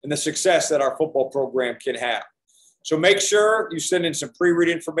and the success that our football program can have. So make sure you send in some pre-read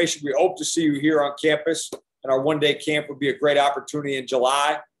information. We hope to see you here on campus, and our one-day camp would be a great opportunity in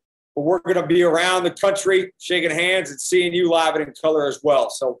July. But we're going to be around the country shaking hands and seeing you live and in color as well.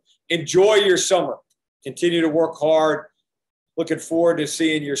 So enjoy your summer. Continue to work hard. Looking forward to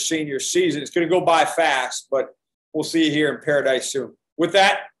seeing your senior season. It's going to go by fast, but we'll see you here in paradise soon. With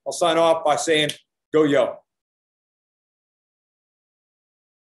that, I'll sign off by saying, go Yo.